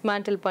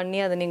டிஸ்மேண்டில் பண்ணி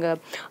அதை நீங்கள்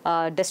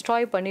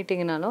டெஸ்ட்ராய்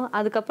பண்ணிட்டீங்கனாலும்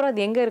அதுக்கப்புறம்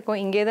அது எங்கே இருக்கும்?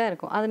 இங்கே தான்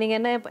இருக்கும். அது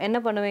நீங்கள் என்ன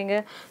பண்ணுவீங்க?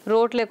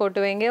 ரோட்டில்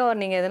கொட்டுவீங்க,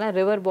 ஆர் நீங்கள் எதனா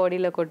ரிவர்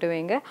பாடியில்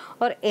கொட்டுவீங்க,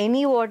 ஆர்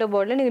எனி வாட்டர்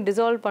பாடியில் நீங்கள்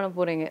டிசால்வ் பண்ண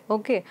போகிறீங்க.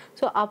 ஓகே,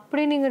 ஸோ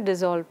அப்படி நீங்கள்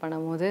டிசால்வ்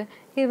பண்ணும்போது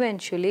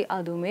இவென்ச்சுவலி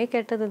அதுவுமே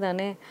கெட்டது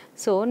தானே.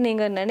 ஸோ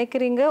நீங்கள்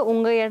நினைக்கிறீங்க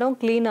உங்கள் இடம்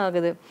க்ளீன்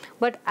ஆகுது,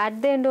 but at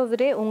the end of the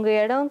டே உங்கள்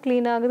இடம்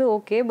க்ளீன் ஆகுது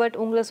ஓகே, பட்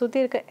உங்களை சுற்றி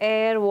இருக்க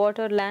ஏர்,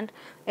 வாட்டர், லேண்ட்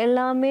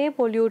எல்லாமே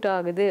பொல்யூட்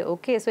ஆகுது.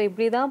 ஓகே, ஸோ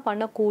இப்படி தான்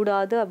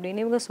பண்ணக்கூடாது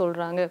அப்படின்னு இவங்க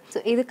சொல்கிறாங்க. ஸோ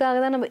இதுக்காக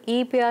தான் நம்ம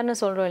இபிஆர்னு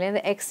சொல்கிறோம் இல்லையா,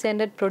 இந்த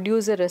எக்ஸ்டெண்டட்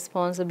ப்ரொடியூசர்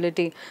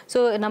ரெஸ்பான்சிபிலிட்டி. ஸோ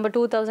நம்ம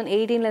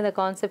 2018 இந்த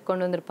கான்செப்ட்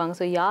கொண்டு வந்திருப்பாங்க.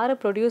 ஸோ யாரை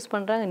ப்ரொடியூஸ்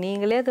பண்ணுறாங்க,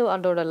 நீங்களே அது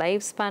அதோட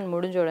லைஃப் ஸ்பேன்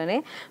முடிஞ்ச உடனே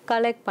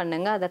கலெக்ட்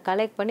பண்ணுங்கள். அதை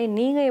கலெக்ட் பண்ணி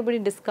நீங்கள் எப்படி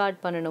டிஸ்கார்ட்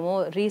பண்ணணுமோ,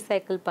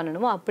 ரீசைக்கிள்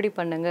பண்ணணுமோ அப்படி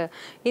பண்ணுங்கள்.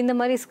 இந்த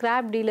மாதிரி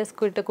ஸ்கிராப் டீலர்ஸ்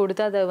கிட்ட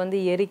கொடுத்து அதை வந்து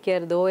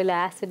எரிக்கிறதோ இல்லை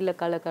ஆசிடில்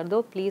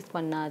கலக்கிறதோ ப்ளீஸ்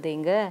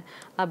பண்ணாதீங்க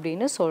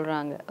அப்படின்னு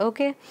சொல்கிறாங்க.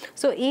 Okay,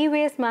 so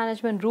இ-வேஸ்ட்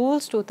management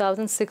rules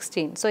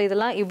 2016. So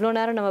இதெல்லாம் இவ்வளோ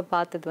நேரம் நம்ம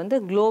பார்த்தது வந்து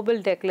global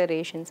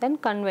டெக்ளரேஷன்ஸ் and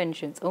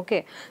conventions. Okay,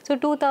 so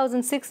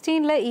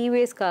 2016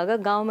 இ-வேஸ்ட்காக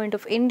government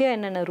of India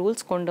என்னென்ன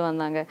ரூல்ஸ் கொண்டு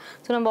வந்தாங்க?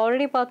 ஸோ நம்ம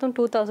ஆல்ரெடி பார்த்தோம்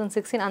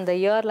 2016 அந்த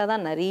இயரில்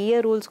தான்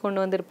நிறைய ரூல்ஸ்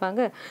கொண்டு வந்திருப்பாங்க.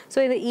 ஸோ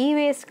இது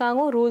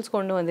இ-வேஸ்ட்காகவும் ரூல்ஸ்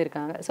கொண்டு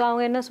வந்திருக்காங்க. ஸோ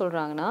அவங்க என்ன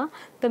சொல்கிறாங்கன்னா,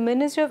 the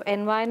Ministry of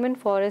Environment,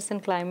 Forest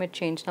and Climate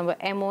Change, நம்ம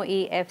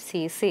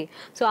MOEFCC.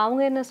 ஸோ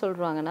அவங்க என்ன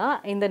சொல்கிறாங்கன்னா,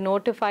 இந்த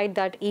நோட்டிஃபைட்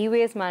தட்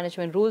இ-வேஸ்ட்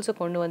மேனேஜ்மெண்ட் ரூல்ஸை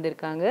கொண்டு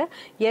வந்திருக்காங்க.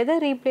 எதை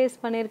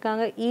ரீப்ளேஸ் பண்ணியிருக்காங்க?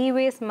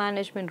 e-waste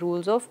management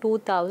rules of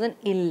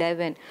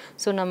 2011.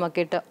 So நம்ம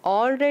கிட்ட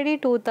ஆல்ரெடி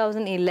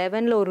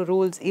 2011 ஒரு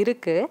ரூல்ஸ்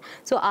இருக்குது.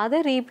 ஸோ அதை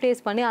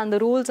ரீப்ளேஸ் பண்ணி அந்த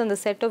ரூல்ஸ், அந்த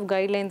செட் ஆஃப்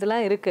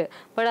கைட்லைன்ஸ்லாம் இருக்குது,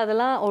 பட்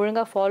அதெல்லாம்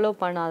ஒழுங்காக ஃபாலோ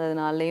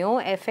பண்ணாததுனாலையும்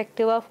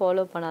எஃபெக்டிவாக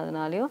ஃபாலோ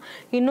பண்ணாதனாலையும்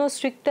இன்னும்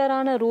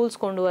ஸ்ட்ரிக்டரான ரூல்ஸ்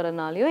கொண்டு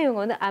வரதுனாலையும் இவங்க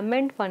வந்து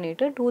அமெண்ட்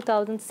பண்ணிவிட்டு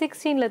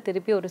 2016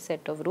 திருப்பி ஒரு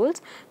செட் ஆஃப்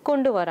ரூல்ஸ்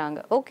கொண்டு வராங்க.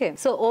 Okay,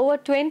 so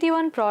over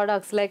 21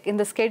 products like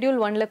இந்த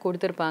ஸ்கெடியூல் 1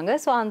 கொடுத்துருப்பாங்க.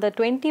 ஸோ அந்த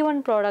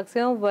 21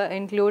 ப்ராடக்ட்ஸையும்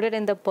இன்க்ளூடட்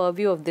இந்த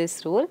purview of this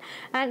rule,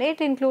 and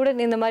it included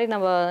இந்த மாதிரி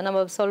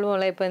நம்ம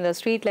சொல்லுவோம்ல, இப்போ இந்த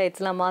ஸ்ட்ரீட்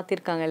லைட்ஸ்லாம்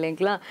மாற்றிருக்காங்க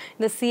இல்லைங்களா,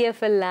 இந்த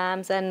CFL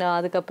லேம்ப்ஸ் அண்ட்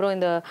அதுக்கப்புறம்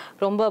இந்த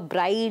ரொம்ப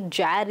பிரைட்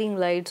ஜாரிங்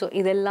லைட். ஸோ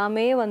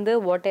இதெல்லாமே வந்து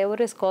what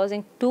ever is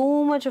causing too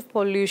much of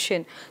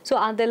pollution. So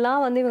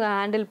அதெல்லாம் வந்து இவங்க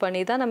ஹேண்டில்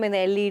பண்ணி தான் நம்ம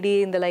இந்த LED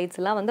இந்த லைட்ஸ்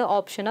எல்லாம் வந்து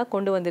ஆப்ஷனாக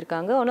கொண்டு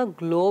வந்திருக்காங்க on a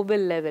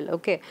global level.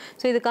 Okay,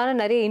 so இதுக்கான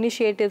நிறைய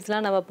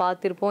இனிஷியேட்டிவ்ஸ்லாம் நம்ம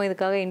பார்த்துருப்போம்.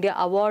 இதுக்காக இந்தியா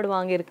அவார்டு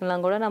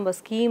வாங்கியிருக்கலாம் கூட நம்ம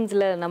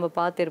ஸ்கீம்ஸில் நம்ம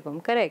பார்த்துருப்போம்.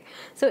 Correct.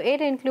 So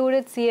it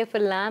included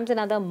CFL lamps and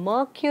other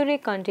mercury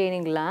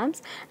containing lamps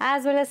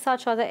as well as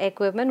such other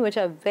equipment which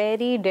are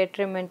very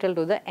detrimental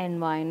to the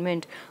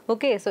environment.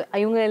 Okay, so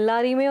இவங்க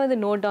எல்லாரையுமே வந்து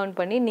நோட் டவுன்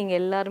பண்ணி நீங்கள்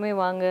எல்லாருமே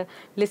வாங்க,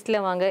 லிஸ்ட்டில்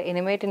வாங்க,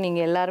 இனிமேட்டு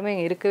நீங்கள் எல்லாருமே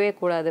இருக்கவே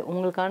கூடாது,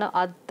 உங்களுக்கான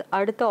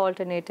அடுத்த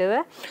ஆல்டர்னேட்டிவை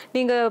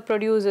நீங்கள்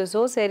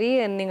ப்ரொடியூசர்ஸோ சரி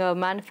நீங்கள்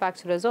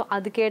மேனுஃபேக்சரர்ஸோ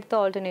அதுக்கேற்ற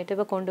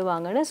ஆல்டர்னேட்டிவை கொண்டு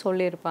வாங்கன்னு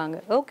சொல்லியிருப்பாங்க.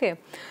 Okay,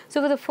 so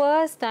for the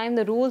first time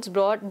the rules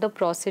brought the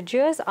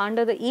procedures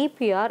under the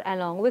EPR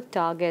along with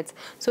targets.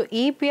 So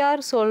EPR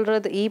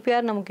சொல்கிறது,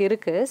 EPR நமக்கு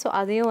இருக்குது, ஸோ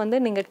அதையும் அதையும் வந்து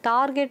நீங்கள்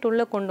டார்கெட்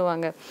உள்ள கொண்டு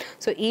வாங்க.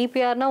 ஸோ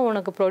இபிஆர்னா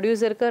உனக்கு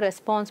ப்ரொடியூசருக்கு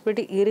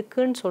ரெஸ்பான்சிபிலிட்டி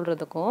இருக்குன்னு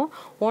சொல்கிறதுக்கும்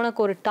உனக்கு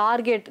ஒரு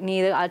டார்கெட் நீ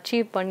இதை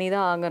அச்சீவ் பண்ணி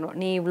தான் ஆகணும்.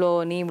 நீ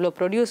இவ்வளோ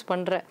ப்ரொடியூஸ்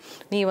பண்ணுற,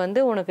 நீ வந்து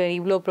உனக்கு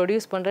இவ்வளோ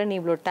ப்ரொடியூஸ் பண்ணுற, நீ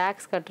இவ்வளோ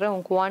டேக்ஸ் கட்டுற,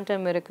 உன்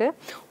குவான்டம் இருக்குது,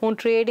 உன்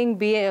ட்ரேடிங்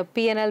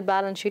பிஎன்எல்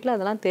பேலன்ஸ் ஷீட்டில்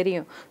அதெல்லாம்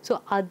தெரியும். ஸோ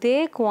அதே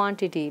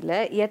குவான்டிட்டியில்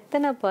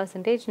எத்தனை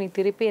பர்சன்டேஜ் நீ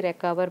திருப்பி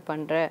ரெக்கவர்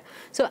பண்ணுற,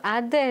 so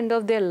at the end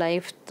of their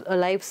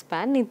life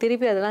span நீ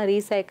திருப்பி அதெல்லாம்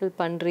ரீசைக்கிள்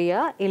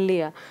பண்ணுறியா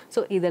இல்லையா. ஸோ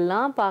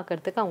இதெல்லாம்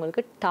பார்க்குறதுக்கு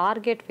அவங்களுக்கு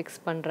டார்கெட் ஃபிக்ஸ்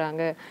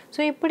பண்ணுறாங்க. ஸோ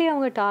இப்படி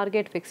அவங்க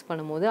டார்கெட் ஃபிக்ஸ்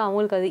பண்ணும்போது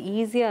அவங்களுக்கு அது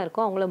ஈஸியாக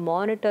இருக்கும் அவங்கள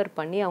மானிட்டர்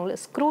பண்ணி அவங்கள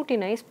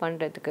ஸ்க்ரூட்டினைஸ்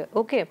பண்ணுறதுக்கு.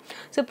 Okay,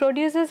 so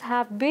producers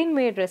have been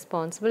made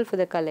responsible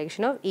for the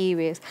collection of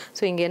இவேஸ்.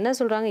 So இங்கே என்ன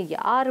சொல்கிறாங்க,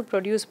 யார்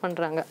ப்ரொடியூஸ்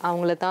பண்ணுறாங்க,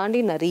 அவங்கள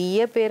தாண்டி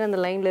நிறைய பேர் அந்த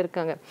லைனில்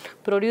இருக்காங்க.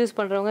 ப்ரொடியூஸ்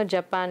பண்ணுறவங்க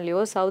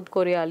ஜப்பான்லேயோ சவுத்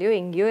கொரியாலேயோ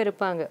எங்கேயோ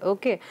இருப்பாங்க.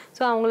 ஓகே,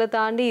 ஸோ அவங்கள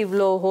தாண்டி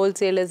இவ்வளோ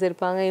ஹோல்சேலர்ஸ்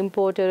இருப்பாங்க,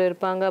 இம்போர்ட்டர்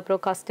இருப்பாங்க,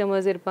 அப்புறம்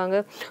கஸ்டமர்ஸ் இருப்பாங்க.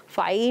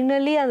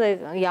 ஃபைனலி அதை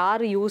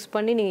யார் யூஸ்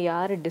பண்ணி நீங்கள்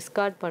யார்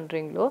டிஸ்கார்ட்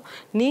பண்ணுறீங்களோ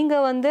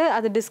நீங்கள் வந்து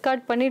அதை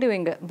டிஸ்கார்ட்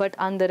பண்ணிவிடுவீங்க. பட்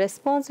அந்த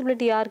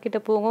ரெஸ்பான்சிபிலிட்டி யார்கிட்ட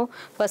போகும்,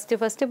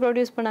 ஃபஸ்ட்டு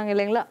ப்ரொடியூஸ் பண்ணாங்க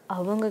இல்லைங்களா,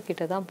 அவங்க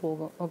கிட்ட தான்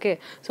போகும். ஓகே,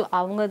 ஸோ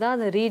அவங்க தான்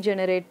அதை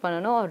ரீஜெனரேட்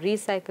பண்ணணும்,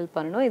 ரீசைக்கிள்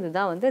பண்ணணும்.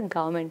 இதுதான் வந்து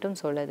கவர்மெண்ட்டும்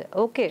சொல்லுது.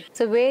 Okay,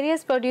 so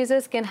various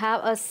producers can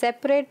have a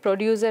separate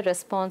producer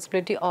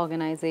responsibility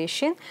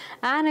organisation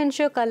and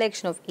ensure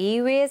collection of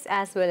இவேஸ்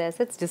as well as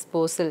its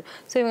disposal.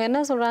 So இவங்க என்ன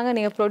சொல்கிறாங்க,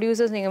 நீங்கள்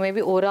ப்ரொடியூசர்ஸ் நீங்கள்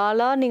மேபி ஒரு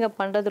ஆளாக நீங்கள்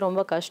பண்ணுறது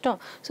ரொம்ப கஷ்டம்.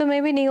 ஸோ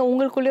மேபி நீங்கள்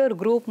உங்களுக்குள்ளேயே ஒரு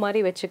குரூப் மாதிரி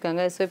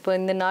வச்சுக்கோங்க. ஸோ இப்போ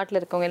இந்த நாட்டில்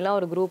இருக்கவங்க எல்லாம்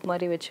ஒரு குரூப்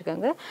மாதிரி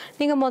வச்சுக்கோங்க.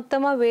 நீங்கள்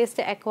மொத்தமாக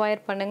வேஸ்ட்டை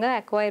அக்வயர் பண்ணுங்கள்.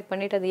 அக்வயர்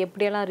பண்ணிவிட்டு அது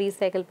எப்படியெல்லாம்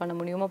ரீசைக்கிள் பண்ண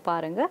முடியுமோ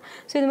பாருங்கள்.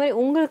 ஸோ இது மாதிரி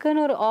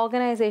உங்களுக்குன்னு ஒரு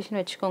ஆர்கனைசேஷன்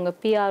வச்சுக்கோங்க,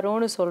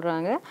 பிஆர்ஓன்னு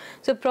சொல்கிறாங்க.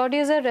 ஸோ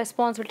ப்ரொடியூசர்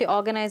ரெஸ்பான்சிபிலிட்டி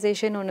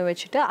ஆர்கனைசேஷன் ஒன்று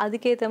வச்சுட்டு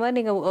அதுக்கேற்ற மாதிரி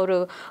நீங்கள் ஒரு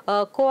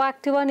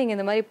கோஆக்டிவாக நீங்கள்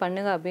இந்த மாதிரி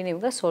பண்ணுங்க அப்படின்னு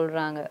இவங்க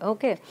சொல்கிறாங்க.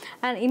 ஓகே,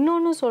 அண்ட்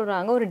இன்னொன்று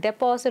சொல்கிறாங்க, ஒரு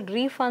டெபாசிட்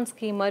ரீஃபண்ட்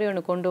ஸ்கீம் மாதிரி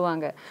ஒன்று கொண்டு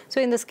வாங்க. ஸோ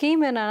இந்த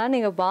ஸ்கீம் என்னென்னா,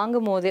 நீங்கள்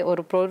வாங்கும் போதே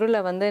ஒரு பொருளை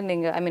வந்து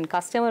நீங்கள்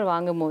கஸ்டமர்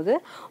வாங்கும் போது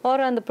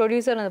ஒரு அந்த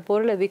ப்ரொடியூசர் அந்த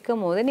பொருளை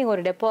விற்கும் போது நீங்கள்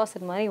ஒரு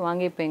டெபாசிட் மாதிரி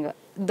வாங்கிப்பீங்க.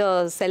 த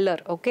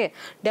செல்லர் ஓகே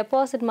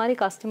டெபாசிட் மாதிரி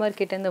கஸ்டமர்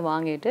கிட்டேருந்து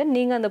வாங்கிட்டு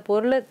நீங்கள் அந்த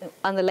பொருளை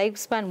அந்த லைஃப்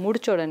ஸ்பேன்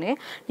முடிச்ச உடனே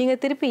நீங்கள்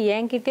திருப்பி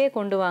என்கிட்டே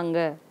கொண்டு வாங்க.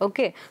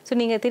 ஓகே, ஸோ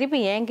நீங்கள் திருப்பி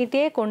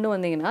என்கிட்டே கொண்டு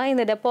வந்தீங்கன்னா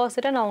இந்த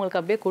டெபாசிட்டை நான் உங்களுக்கு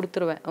அப்படியே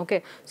கொடுத்துருவேன். ஓகே,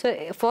 ஸோ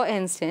ஃபார்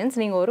இன்ஸ்டன்ஸ்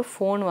நீங்கள் ஒரு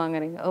ஃபோன்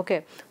வாங்குறீங்க. ஓகே,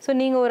 ஸோ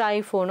நீங்கள் ஒரு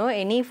ஐஃபோனோ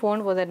any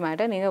phone for that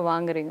matter நீங்கள்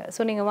வாங்குறீங்க.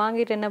 ஸோ நீங்கள்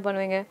வாங்கிட்டு என்ன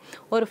பண்ணுவீங்க,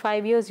 ஒரு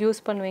 5 years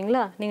யூஸ்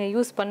பண்ணுவீங்களா, நீங்கள்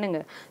யூஸ்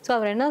பண்ணுங்கள். ஸோ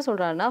அவர் என்ன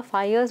சொல்கிறாருன்னா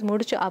 5 years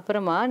முடிச்ச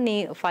அப்புறமா நீ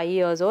 5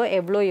 years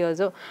எவ்வளோ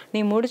இயர்ஸோ நீ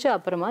முடிச்ச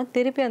அப்புறமா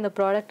திருப்பி அந்த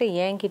ப்ராடக்ட்டை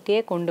என்கிட்டே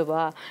கொண்டு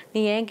வா.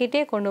 நீ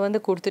என்கிட்டே கொண்டு வந்து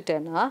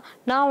கொடுத்துட்டேன்னா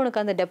நான் உனக்கு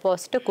அந்த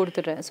டெபாசிட்டை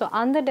கொடுத்துட்றேன். ஸோ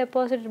அந்த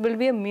deposit will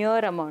be a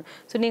மியர் amount.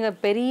 So நீங்கள்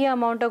பெரிய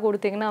அமௌண்ட்டாக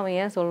கொடுத்தீங்கன்னா அவன்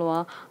ஏன்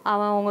சொல்லுவான்,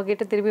 அவன்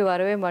உங்ககிட்ட திருப்பி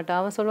வரவே மாட்டான்.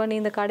 அவன் சொல்லுவான், நீ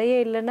இந்த கடையே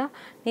இல்லைன்னா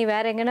நீ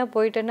வேறு எங்கன்னா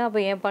போயிட்டேன்னா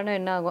அப்போ என் பணம்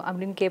என்ன ஆகும்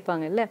அப்படின்னு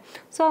கேட்பாங்க இல்லை.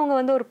 ஸோ அவங்க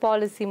வந்து ஒரு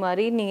பாலிசி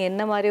மாதிரி நீங்கள்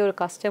என்ன மாதிரி ஒரு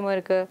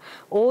கஸ்டமருக்கு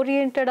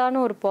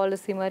ஓரியன்டான ஒரு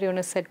பாலிசி மாதிரி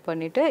ஒன்று செட்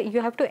பண்ணிவிட்டு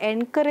you have to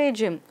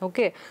encourage him.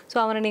 Okay, so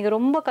அவனை நீங்கள்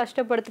ரொம்ப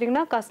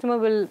கஷ்டப்படுத்துறீங்கன்னா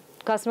customer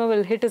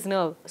will hit his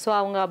nerve. So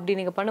அவங்க அப்படி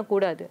நீங்கள்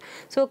பண்ணக்கூடாது.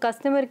 ஸோ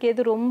கஸ்டமருக்கு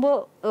எது ரொம்ப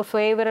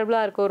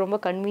ஃபேவரபுளாக இருக்கோ ரொம்ப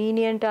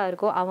கன்வீனியண்ட்டாக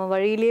இருக்கோ அவன்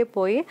வழியிலே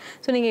போய்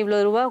ஸோ நீங்கள் இவ்வளோ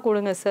ரூபா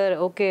கொடுங்க சார்.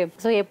 ஓகே,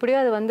 ஸோ எப்படியோ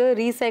அது வந்து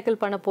ரீசைக்கிள்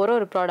பண்ண போகிற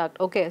ஒரு ப்ராடக்ட்.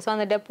 ஓகே, ஸோ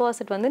அந்த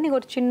டெபாசிட் வந்து நீங்கள்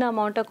ஒரு சின்ன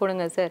அமௌண்ட்டாக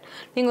கொடுங்க சார்.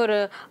 நீங்கள் ஒரு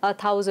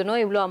 1000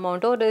 இவ்வளோ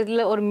அமௌண்ட்டோ ஒரு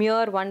இதில் ஒரு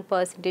மியர்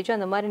 1%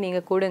 அந்த மாதிரி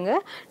நீங்கள் கொடுங்க.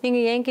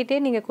 நீங்கள் என்கிட்டே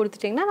நீங்கள்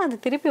கொடுத்துட்டிங்கன்னா நான் அது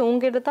திருப்பி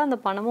உங்ககிட்ட தான் அந்த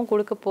பணமும்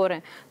கொடுக்க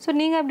போகிறேன். ஸோ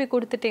நீங்கள் அப்படி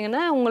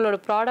கொடுத்துட்டிங்கன்னா உங்களோட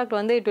ப்ராடக்ட்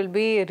வந்து it will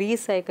be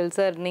recycle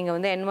sir. நீங்கள்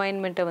வந்து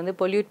என்வாயன்மெண்ட்டை வந்து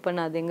பொல்யூட்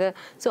பண்ணாதீங்க.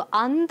 ஸோ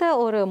அந்த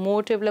ஒரு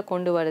மோட்டிவில்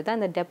கொண்டு வரது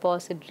அந்த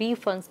டெபாசிட்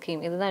ரீஃபண்ட்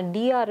ஸ்கீம். இதுதான்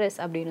டிஆர்எஸ்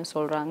அப்படின்னு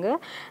சொல்கிறாங்க.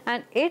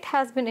 And it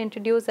has been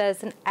introduce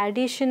as an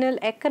additional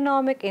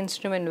economic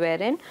instrument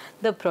wherein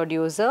the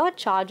producer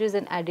charges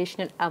an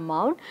additional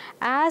amount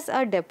as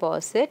a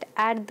deposit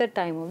at the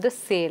time of the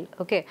sale.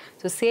 Okay,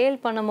 so sale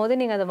பண்ணும்போது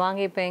நீங்கள் அதை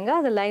வாங்கிப்பீங்க,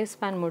 அது life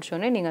span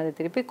முடிச்சோடனே நீங்கள் அதை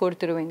திருப்பி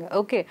கொடுத்துருவீங்க.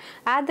 Okay,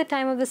 at the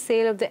time of the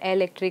sale of the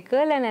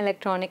electrical and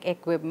electronic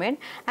equipment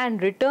and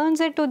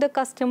returns it to the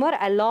customer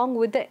along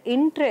with the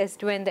interest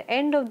when the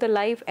end of the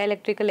life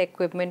electrical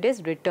equipment is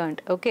returned.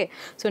 Okay,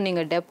 so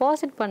நீங்கள்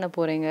deposit பண்ண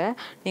போகிறீங்க.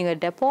 நீங்கள்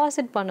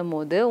deposit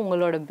பண்ணும்போது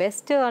உங்களோட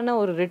பெஸ்ட்டான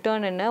ஒரு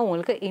return என்ன,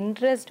 உங்களுக்கு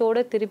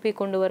இன்ட்ரெஸ்ட்டோடு திருப்பி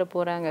கொண்டு வர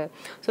போகிறாங்க.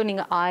 ஸோ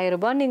நீங்கள் 1000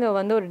 ரூபாய் நீங்கள்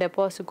வந்து ஒரு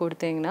டெபாசிட்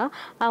கொடுத்தீங்கன்னா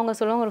அவங்க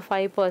சொல்லுவாங்க ஒரு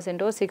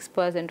 5%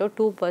 6%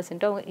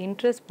 2% அவங்க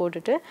இன்ட்ரெஸ்ட்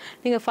போட்டுட்டு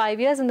நீங்கள்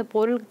 5 years அந்த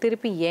பொருளுக்கு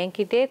திருப்பி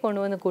என்கிட்டே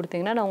கொண்டு வந்து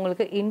கொடுத்தீங்கன்னா நான்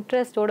உங்களுக்கு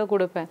இன்ட்ரெஸ்ட்டோடு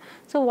கொடுப்பேன்.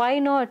 ஸோ வை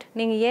நாட்,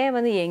 நீங்கள் ஏன்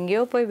வந்து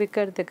எங்கேயோ போய்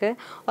விற்கிறதுக்கு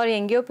ஒரு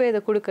எங்கேயோ போய்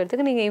இதை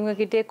கொடுக்கறதுக்கு நீங்கள்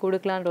இவங்ககிட்டே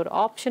கொடுக்கலான்ற ஒரு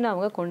ஆப்ஷன்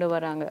அவங்க கொண்டு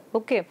வராங்க.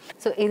 ஓகே,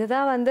 ஸோ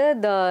இதுதான் வந்து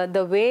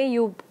the way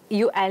you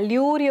you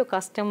allure your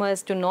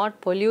customers to not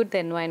pollute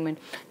the environment.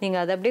 நீங்க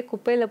அதை அப்படியே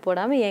குப்பையில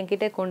போடாம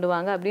என்கிட்ட கொண்டு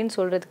வாங்க அப்படின்னு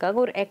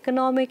சொல்றதுக்காக ஒரு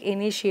எக்கனாமிக்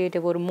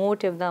இனிஷியேட்டிவ், ஒரு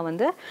மோட்டிவ் தான்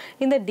வந்து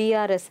இந்த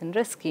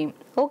டிஆர்எஸ்ன்ற scheme.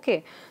 Okay,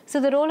 so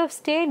the role of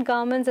state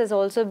governments has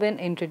also been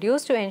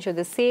introduced to ensure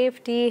the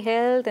safety,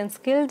 health and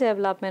skill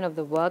development of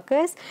the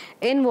workers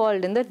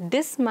involved in the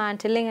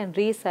dismantling and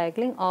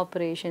recycling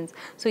operations.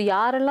 So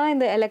யாரெல்லாம்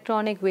இந்த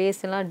electronic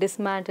waste எல்லாம்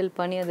dismantle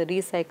பண்ணி அதை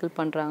recycle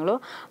பண்ணுறாங்களோ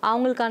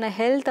அவங்களுக்கான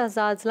health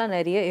ஹசார்ட்ஸ்லாம்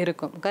நிறைய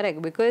இருக்கும்.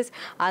 Correct, because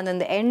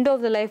அந்த எண்ட்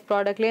ஆஃப் த லைஃப்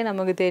ப்ராடக்ட்லேயே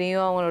நமக்கு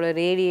தெரியும் அவங்களோட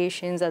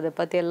ரேடியேஷன்ஸ் அதை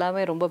பற்றி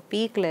எல்லாமே ரொம்ப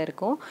பீக்கில்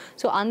இருக்கும்.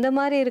 ஸோ அந்த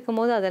மாதிரி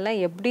இருக்கும்போது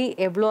அதெல்லாம் எப்படி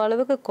எவ்வளோ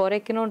அளவுக்கு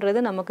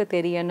குறைக்கணுன்றது நமக்கு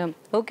தெரியணும்.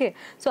 ஓகே,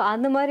 ஸோ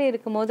அந்த மாதிரி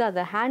இருக்கும்போது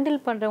அதை ஹேண்டில்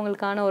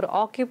பண்ணுறவங்களுக்கான ஒரு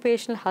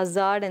ஆக்குபேஷனல்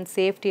ஹசார்ட் அண்ட்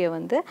சேஃப்டியை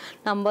வந்து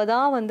நம்ம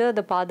தான் வந்து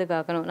அதை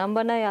பாதுகாக்கணும்.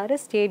 நம்மனா யார்?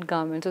 State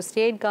government. ஸோ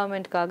ஸ்டேட்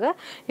கவர்மெண்ட்காக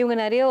இவங்க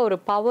நிறைய ஒரு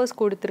பவர்ஸ்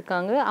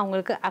கொடுத்துருக்காங்க,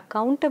 அவங்களுக்கு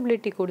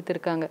அக்கௌண்டபிலிட்டி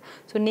கொடுத்துருக்காங்க.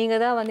 ஸோ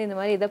நீங்கள் தான் வந்து இந்த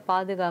மாதிரி இதை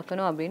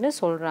பாதுகாக்கணும் அப்படின்னு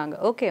சொல்கிறாங்க.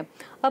 Okay,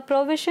 a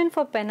provision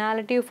for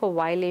penalty for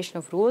violation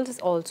of rules has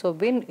also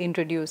been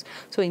introduced.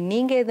 So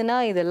நீங்கள் எதுனா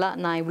இதெல்லாம்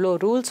நான் இவ்வளோ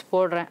ரூல்ஸ்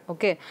போடுறேன்,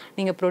 ஓகே,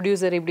 நீங்கள்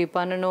ப்ரொடியூசர் இப்படி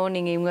பண்ணணும்,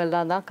 நீங்கள்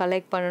இவங்கெல்லாம் தான்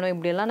கலெக்ட் பண்ணணும்,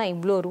 இப்படியெல்லாம் நான்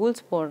இவ்வளோ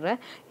ரூல்ஸ் போடுறேன்,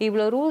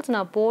 இவ்வளோ ரூல்ஸ்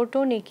நான்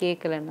போட்டும் நீ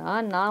கேட்கலன்னா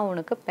நான்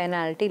உனக்கு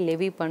பெனால்ட்டி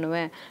லெவி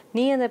பண்ணுவேன்,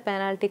 நீ அந்த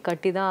பெனால்ட்டி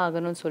கட்டி தான்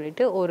ஆகணும்னு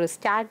சொல்லிட்டு ஒரு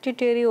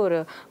ஸ்டாட்யூட்டரி ஒரு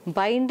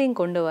பைண்டிங்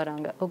கொண்டு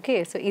வராங்க. ஓகே,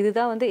 ஸோ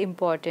இதுதான் வந்து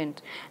important.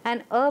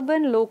 And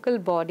urban local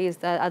bodies,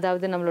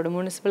 அதாவது நம்மளோட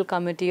முனிசிபல்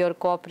கமிட்டி ஒரு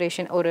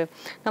கார்பரேஷன், ஒரு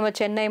நம்ம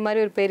சென்னை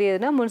மாதிரி ஒரு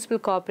பெரியதுன்னா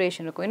முனிசிபல்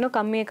கார்பரேஷன் இருக்கும், இன்னும்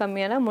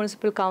கம்மியான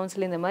முனிசிபல்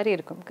கவுன்சில் இந்த மாதிரி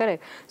இருக்கும்.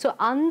 கரெக்ட், ஸோ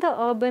அந்த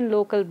அர்பன்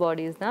லோக்கல்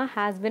பாடிஸ் தான்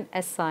has been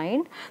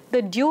assigned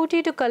the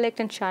duty to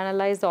collect and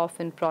channelise the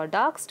often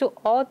products to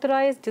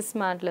authorized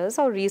dismantlers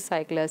or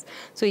recyclers.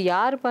 So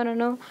யார்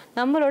பண்ணணும்?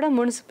 நம்மளோட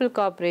முனிசிபல்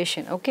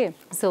கார்பரேஷன். ஓகே,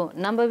 ஸோ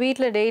நம்ம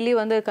வீட்டில் டெய்லி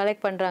வந்து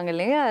கலெக்ட் பண்ணுறாங்க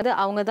இல்லைங்க, அது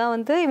அவங்க தான்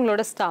வந்து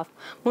இவங்களோட ஸ்டாஃப்,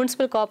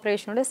 முனிசிபல்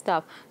கார்பரேஷனோட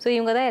ஸ்டாஃப். ஸோ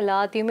இவங்க தான்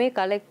எல்லாத்தையுமே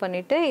கலெக்ட்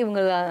பண்ணிவிட்டு இவங்க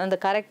அந்த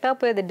கரெக்டாக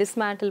போய் அதை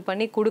டிஸ்மேண்டில்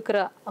பண்ணி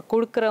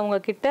கொடுக்குறவங்க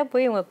கிட்ட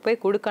போய் இவங்க போய்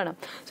கொடுக்கணும்.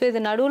 ஸோ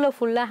இது நடுவில்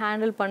ஃபுல்லாக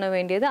ஹேண்டில் பண்ண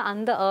வேண்டியது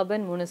அந்த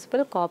அர்பன்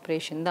முனிசிபல்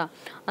கார்பரேஷன் தான்.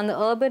 அந்த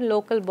அர்பன்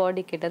லோக்கல்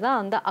பாடி கிட்ட தான்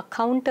அந்த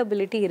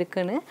அக்கௌண்டபிலிட்டி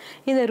இருக்குன்னு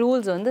இந்த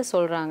ரூல்ஸ் வந்து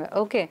சொல்கிறாங்க.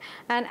 Okay,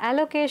 and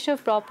allocation of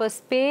proper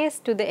space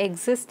to the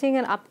existing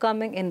and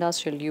upcoming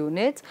industrial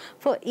units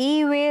for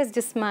e-waste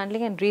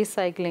dismantling and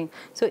recycling.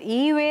 So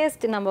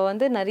e-waste நம்ம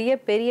வந்து நிறைய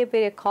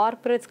பெரிய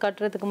கார்ப்பரேட்ஸ்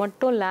கட்டுறதுக்கு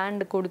மட்டும்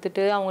லேண்ட்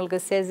கொடுத்துட்டு அவங்களுக்கு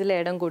செஸ்ல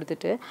இடம்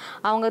கொடுத்துட்டு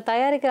அவங்க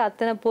தயாரிக்கிற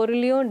அத்தனை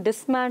பொருளையும்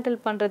டிஸ்மேண்டில்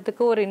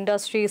பண்ணுறதுக்கு ஒரு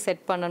இண்டஸ்ட்ரி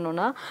செட்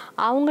பண்ணணும்னா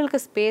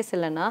அவங்களுக்கு ஸ்பேஸ்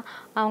இல்லைன்னா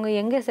அவங்க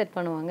எங்கே செட்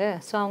பண்ணுவாங்க?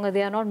 ஸோ அவங்க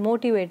they are not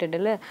motivated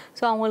இல்லை.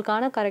 ஸோ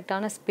அவங்களுக்கான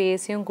கரெக்டான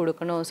ஸ்பேஸையும்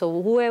கொடுக்கணும். So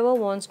whoever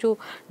wants to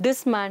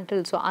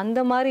dismantle, so அந்த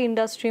மாதிரி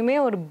இண்டஸ்ட்ரியுமே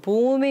ஒரு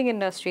பூமிங்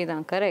இண்டஸ்ட்ரி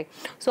தான். கரெக்ட்,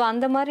 ஸோ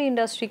அந்த மாதிரி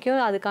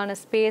இண்டஸ்ட்ரிக்கும் அதுக்கான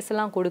ஸ்பேஸ்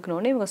எல்லாம்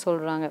கொடுக்கணும்னு இவங்க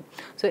சொல்கிறாங்க.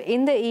 ஸோ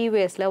இந்த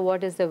இ-வேஸ்டில்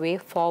what is the way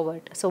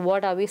forward? So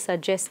what are we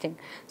suggesting?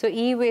 So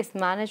இ-வேஸ்ட்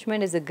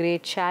management is a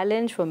great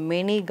challenge for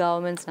many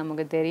governments,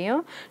 நமக்கு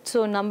தெரியும். ஸோ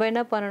நம்ம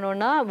என்ன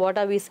பண்ணணும்னா வாட்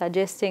ஆர் வி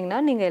சஜெஸ்டிங்னா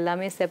நீங்கள்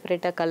எல்லாமே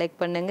செப்பரேட்டாக கலெக்ட்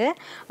பண்ணுங்கள்,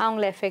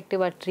 அவங்கள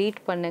எஃபெக்டிவாக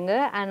ட்ரீட்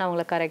பண்ணுங்கள் அண்ட்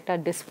அவங்கள கரெக்டாக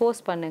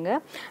டிஸ்போஸ் பண்ணுங்கள்,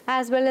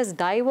 as well as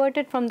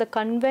diverted from the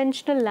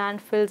conventional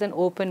landfills and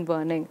open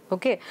burning.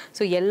 Okay,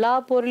 so எல்லா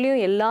பொருளையும்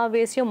எல்லா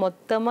வேஸ்ட்டையும்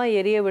மொத்தமாக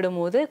எரிய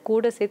விடும்போது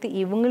கூட சேர்த்து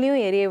இவங்களையும்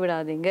எரிய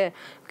விடாதீங்க.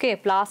 ஓகே,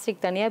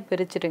 பிளாஸ்டிக் தனியாக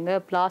பிரிச்சுடுங்க,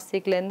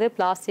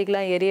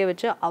 பிளாஸ்டிக்லாம் எரிய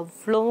வச்சு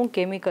அவ்வளோவும்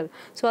கெமிக்கல்,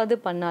 ஸோ அது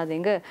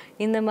பண்ணாதீங்க.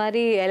 இந்த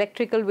மாதிரி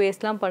எலக்ட்ரிக்கல்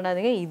வேஸ்ட்லாம்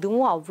பண்ணாதீங்க,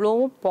 இதுவும்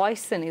அவ்வளோவும்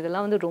பாய்சன்,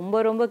 இதெல்லாம் வந்து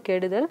ரொம்ப ரொம்ப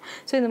கெடுதல்.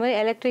 ஸோ இந்த மாதிரி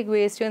எலக்ட்ரிக்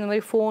வேஸ்ட்டையும் இந்த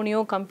மாதிரி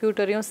ஃபோனையும்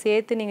கம்ப்யூட்டரையும்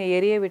சேர்த்து நீங்கள்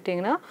எரிய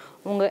விட்டிங்கன்னா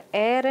உங்கள்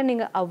ஏரை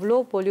நீங்கள் அவ்வளோ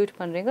பொல்யூட்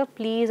பண்ணுறீங்க.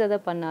 ப்ளீஸ் அதை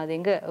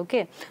பண்ணாதீங்க. Okay,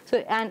 so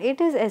and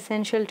it is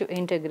essential to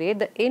integrate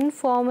the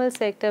informal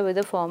sector with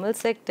formal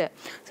sector.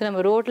 So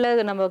நம்ம ரோட்டில்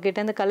நம்ம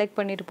கிட்டேருந்து கலெக்ட்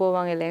பண்ணிட்டு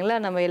போவாங்க இல்லைங்களா,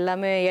 நம்ம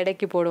எல்லாமே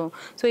எடைக்கு போடுவோம்.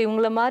 ஸோ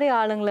இவங்கள மாதிரி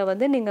ஆளுங்களை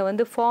வந்து நீங்கள்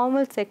வந்து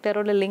ஃபார்மல்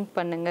செக்டரோட லிங்க்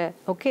பண்ணுங்கள்.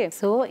 ஓகே,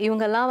 ஸோ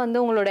இவங்கெல்லாம் வந்து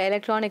உங்களோட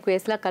எலக்ட்ரானிக்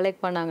வேஸ்ட்லாம்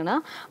கலெக்ட் பண்ணாங்கன்னா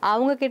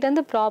அவங்க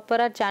கிட்டேருந்து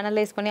ப்ராப்பராக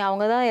சேனலைஸ் பண்ணி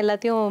அவங்க தான்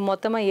எல்லாத்தையும்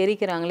மொத்தமாக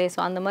எரிக்கிறாங்களே,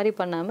 ஸோ அந்த மாதிரி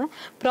பண்ணாமல்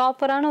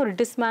ப்ராப்பரான ஒரு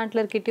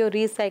டிஸ்மேண்ட்லர்கிட்டயோ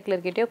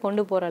ரீசைக்கிளர்கிட்டயோ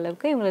கொண்டு போகிற அளவுக்கு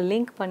இவங்களை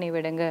லிங்க் பண்ணி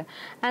விடுங்க.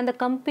 And the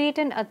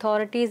competent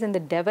authorities in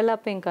the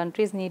developing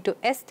countries need to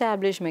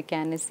establish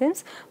mechanisms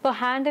for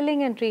handling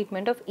and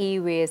treatment of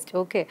e-waste.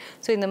 Okay,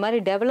 so இந்த மாதிரி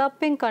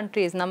developing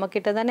countries நம்ம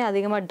கிட்ட தானே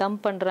அதிகமாக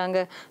டம்ப் பண்ணுறாங்க.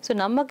 ஸோ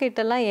நம்ம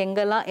கிட்டலாம்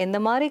எங்கெல்லாம் எந்த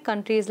மாதிரி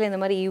கண்ட்ரீஸில் இந்த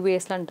மாதிரி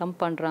e-wasteலாம் டம்ப்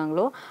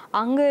பண்ணுறாங்களோ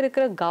அங்கே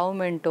இருக்கிற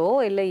கவர்மெண்ட்டோ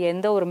இல்லை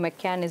எந்த ஒரு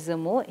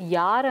மெக்கானிசமோ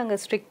யார் அங்கே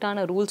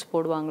ஸ்ட்ரிக்டான ரூல்ஸ்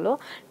போடுவாங்களோ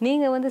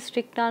நீங்கள் வந்து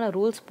ஸ்ட்ரிக்டான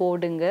ரூல்ஸ்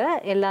போடுங்க,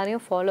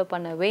 எல்லாரையும் ஃபாலோ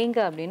பண்ண வைங்க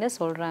அப்படின்னு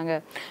சொல்கிறாங்க.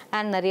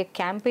 அண்ட் நிறைய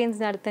கேம்பெயின்ஸ்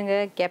நடத்துங்க,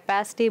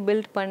 கெப்பாசிட்டி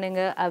பில்ட்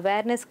பண்ணுங்க,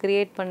 அவேர்னஸ்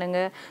கிரியேட் பண்ணுங்க,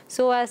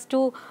 so as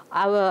to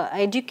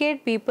educate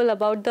people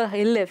about the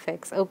ill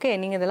effects. Okay,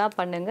 நீங்கள் இதெல்லாம்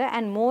பண்ணுங்க.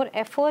 And more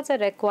efforts are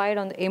required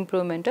on the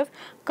improvement of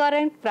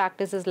current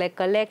practices like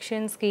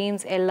collection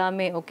schemes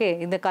எல்லாமே ஓகே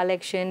இந்த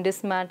collection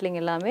dismantling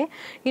எல்லாமே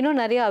இன்னும்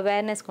நிறைய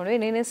awareness கொண்டு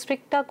போய் நீங்க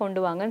ஸ்ட்ரிக்ட்டா கொண்டு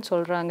வாங்கன்னு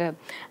சொல்றாங்க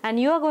and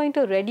you are going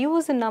to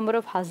reduce the number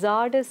of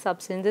hazardous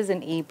substances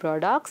in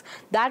e-products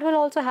that will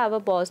also have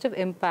a positive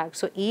impact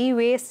so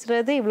e-waste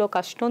றது இவ்ளோ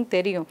கஷ்டம்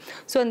தெரியும்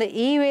so அந்த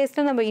e-waste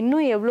நம்ம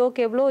இன்னும்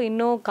எவ்வளவுக்கு எவ்வளோ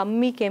இன்னும்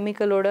கம்மி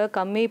கெமிக்கலோட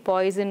கம்மி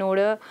பாய்சனோட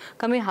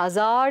கம்மி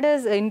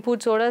hazardous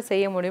inputs ஓட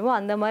செய்ய முடியுமோ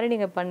அந்த மாதிரி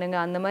நீங்க பண்ணுங்க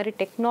அந்த மாதிரி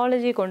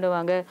டெக்னாலஜி கொண்டு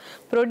வாங்க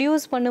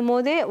ப்ரொடியூஸ்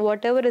பண்ணும்போதே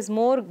whatever is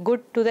more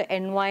good to the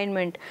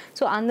environment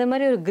so அந்த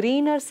மாதிரி ஒரு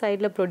greener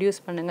sideல ப்ரொடியூஸ்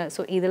பண்ணுங்க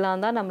so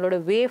இதெல்லாம் தான் நம்மளோட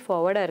வே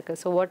ஃபார்வர்டா இருக்கு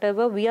so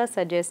whatever we are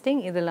suggesting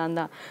இதெல்லாம்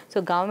தான் so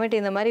government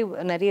இந்த மாதிரி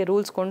நிறைய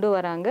ரூல்ஸ் கொண்டு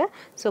வராங்க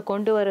so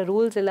கொண்டு வர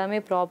ரூல்ஸ் எல்லாமே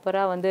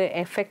ப்ராப்பரா வந்து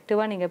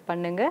எஃபெக்டிவா நீங்க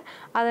பண்ணுங்க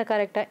அதை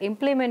கரெக்ட்டா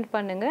இம்ப்ளிமெண்ட்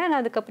பண்ணுங்க and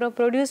அதுக்கப்புறம்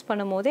ப்ரொடியூஸ்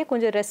பண்ணும்போதே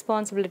கொஞ்சம்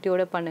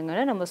ரெஸ்பான்சிபிலிட்டியோட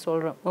பண்ணுங்கன்னு நம்ம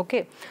சொல்றோம்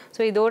ஓகே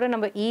so இதோட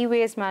நம்ம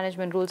e-waste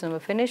management rules நம்ம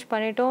finish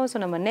பண்ணிட்டோம் so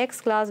நம்ம next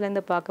classல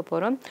இருந்து பார்க்க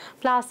போறோம்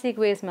plastic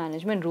waste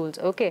management rules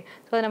okay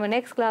so நம்ம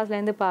next classல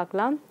இருந்து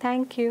பார்க்கலாம்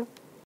thank you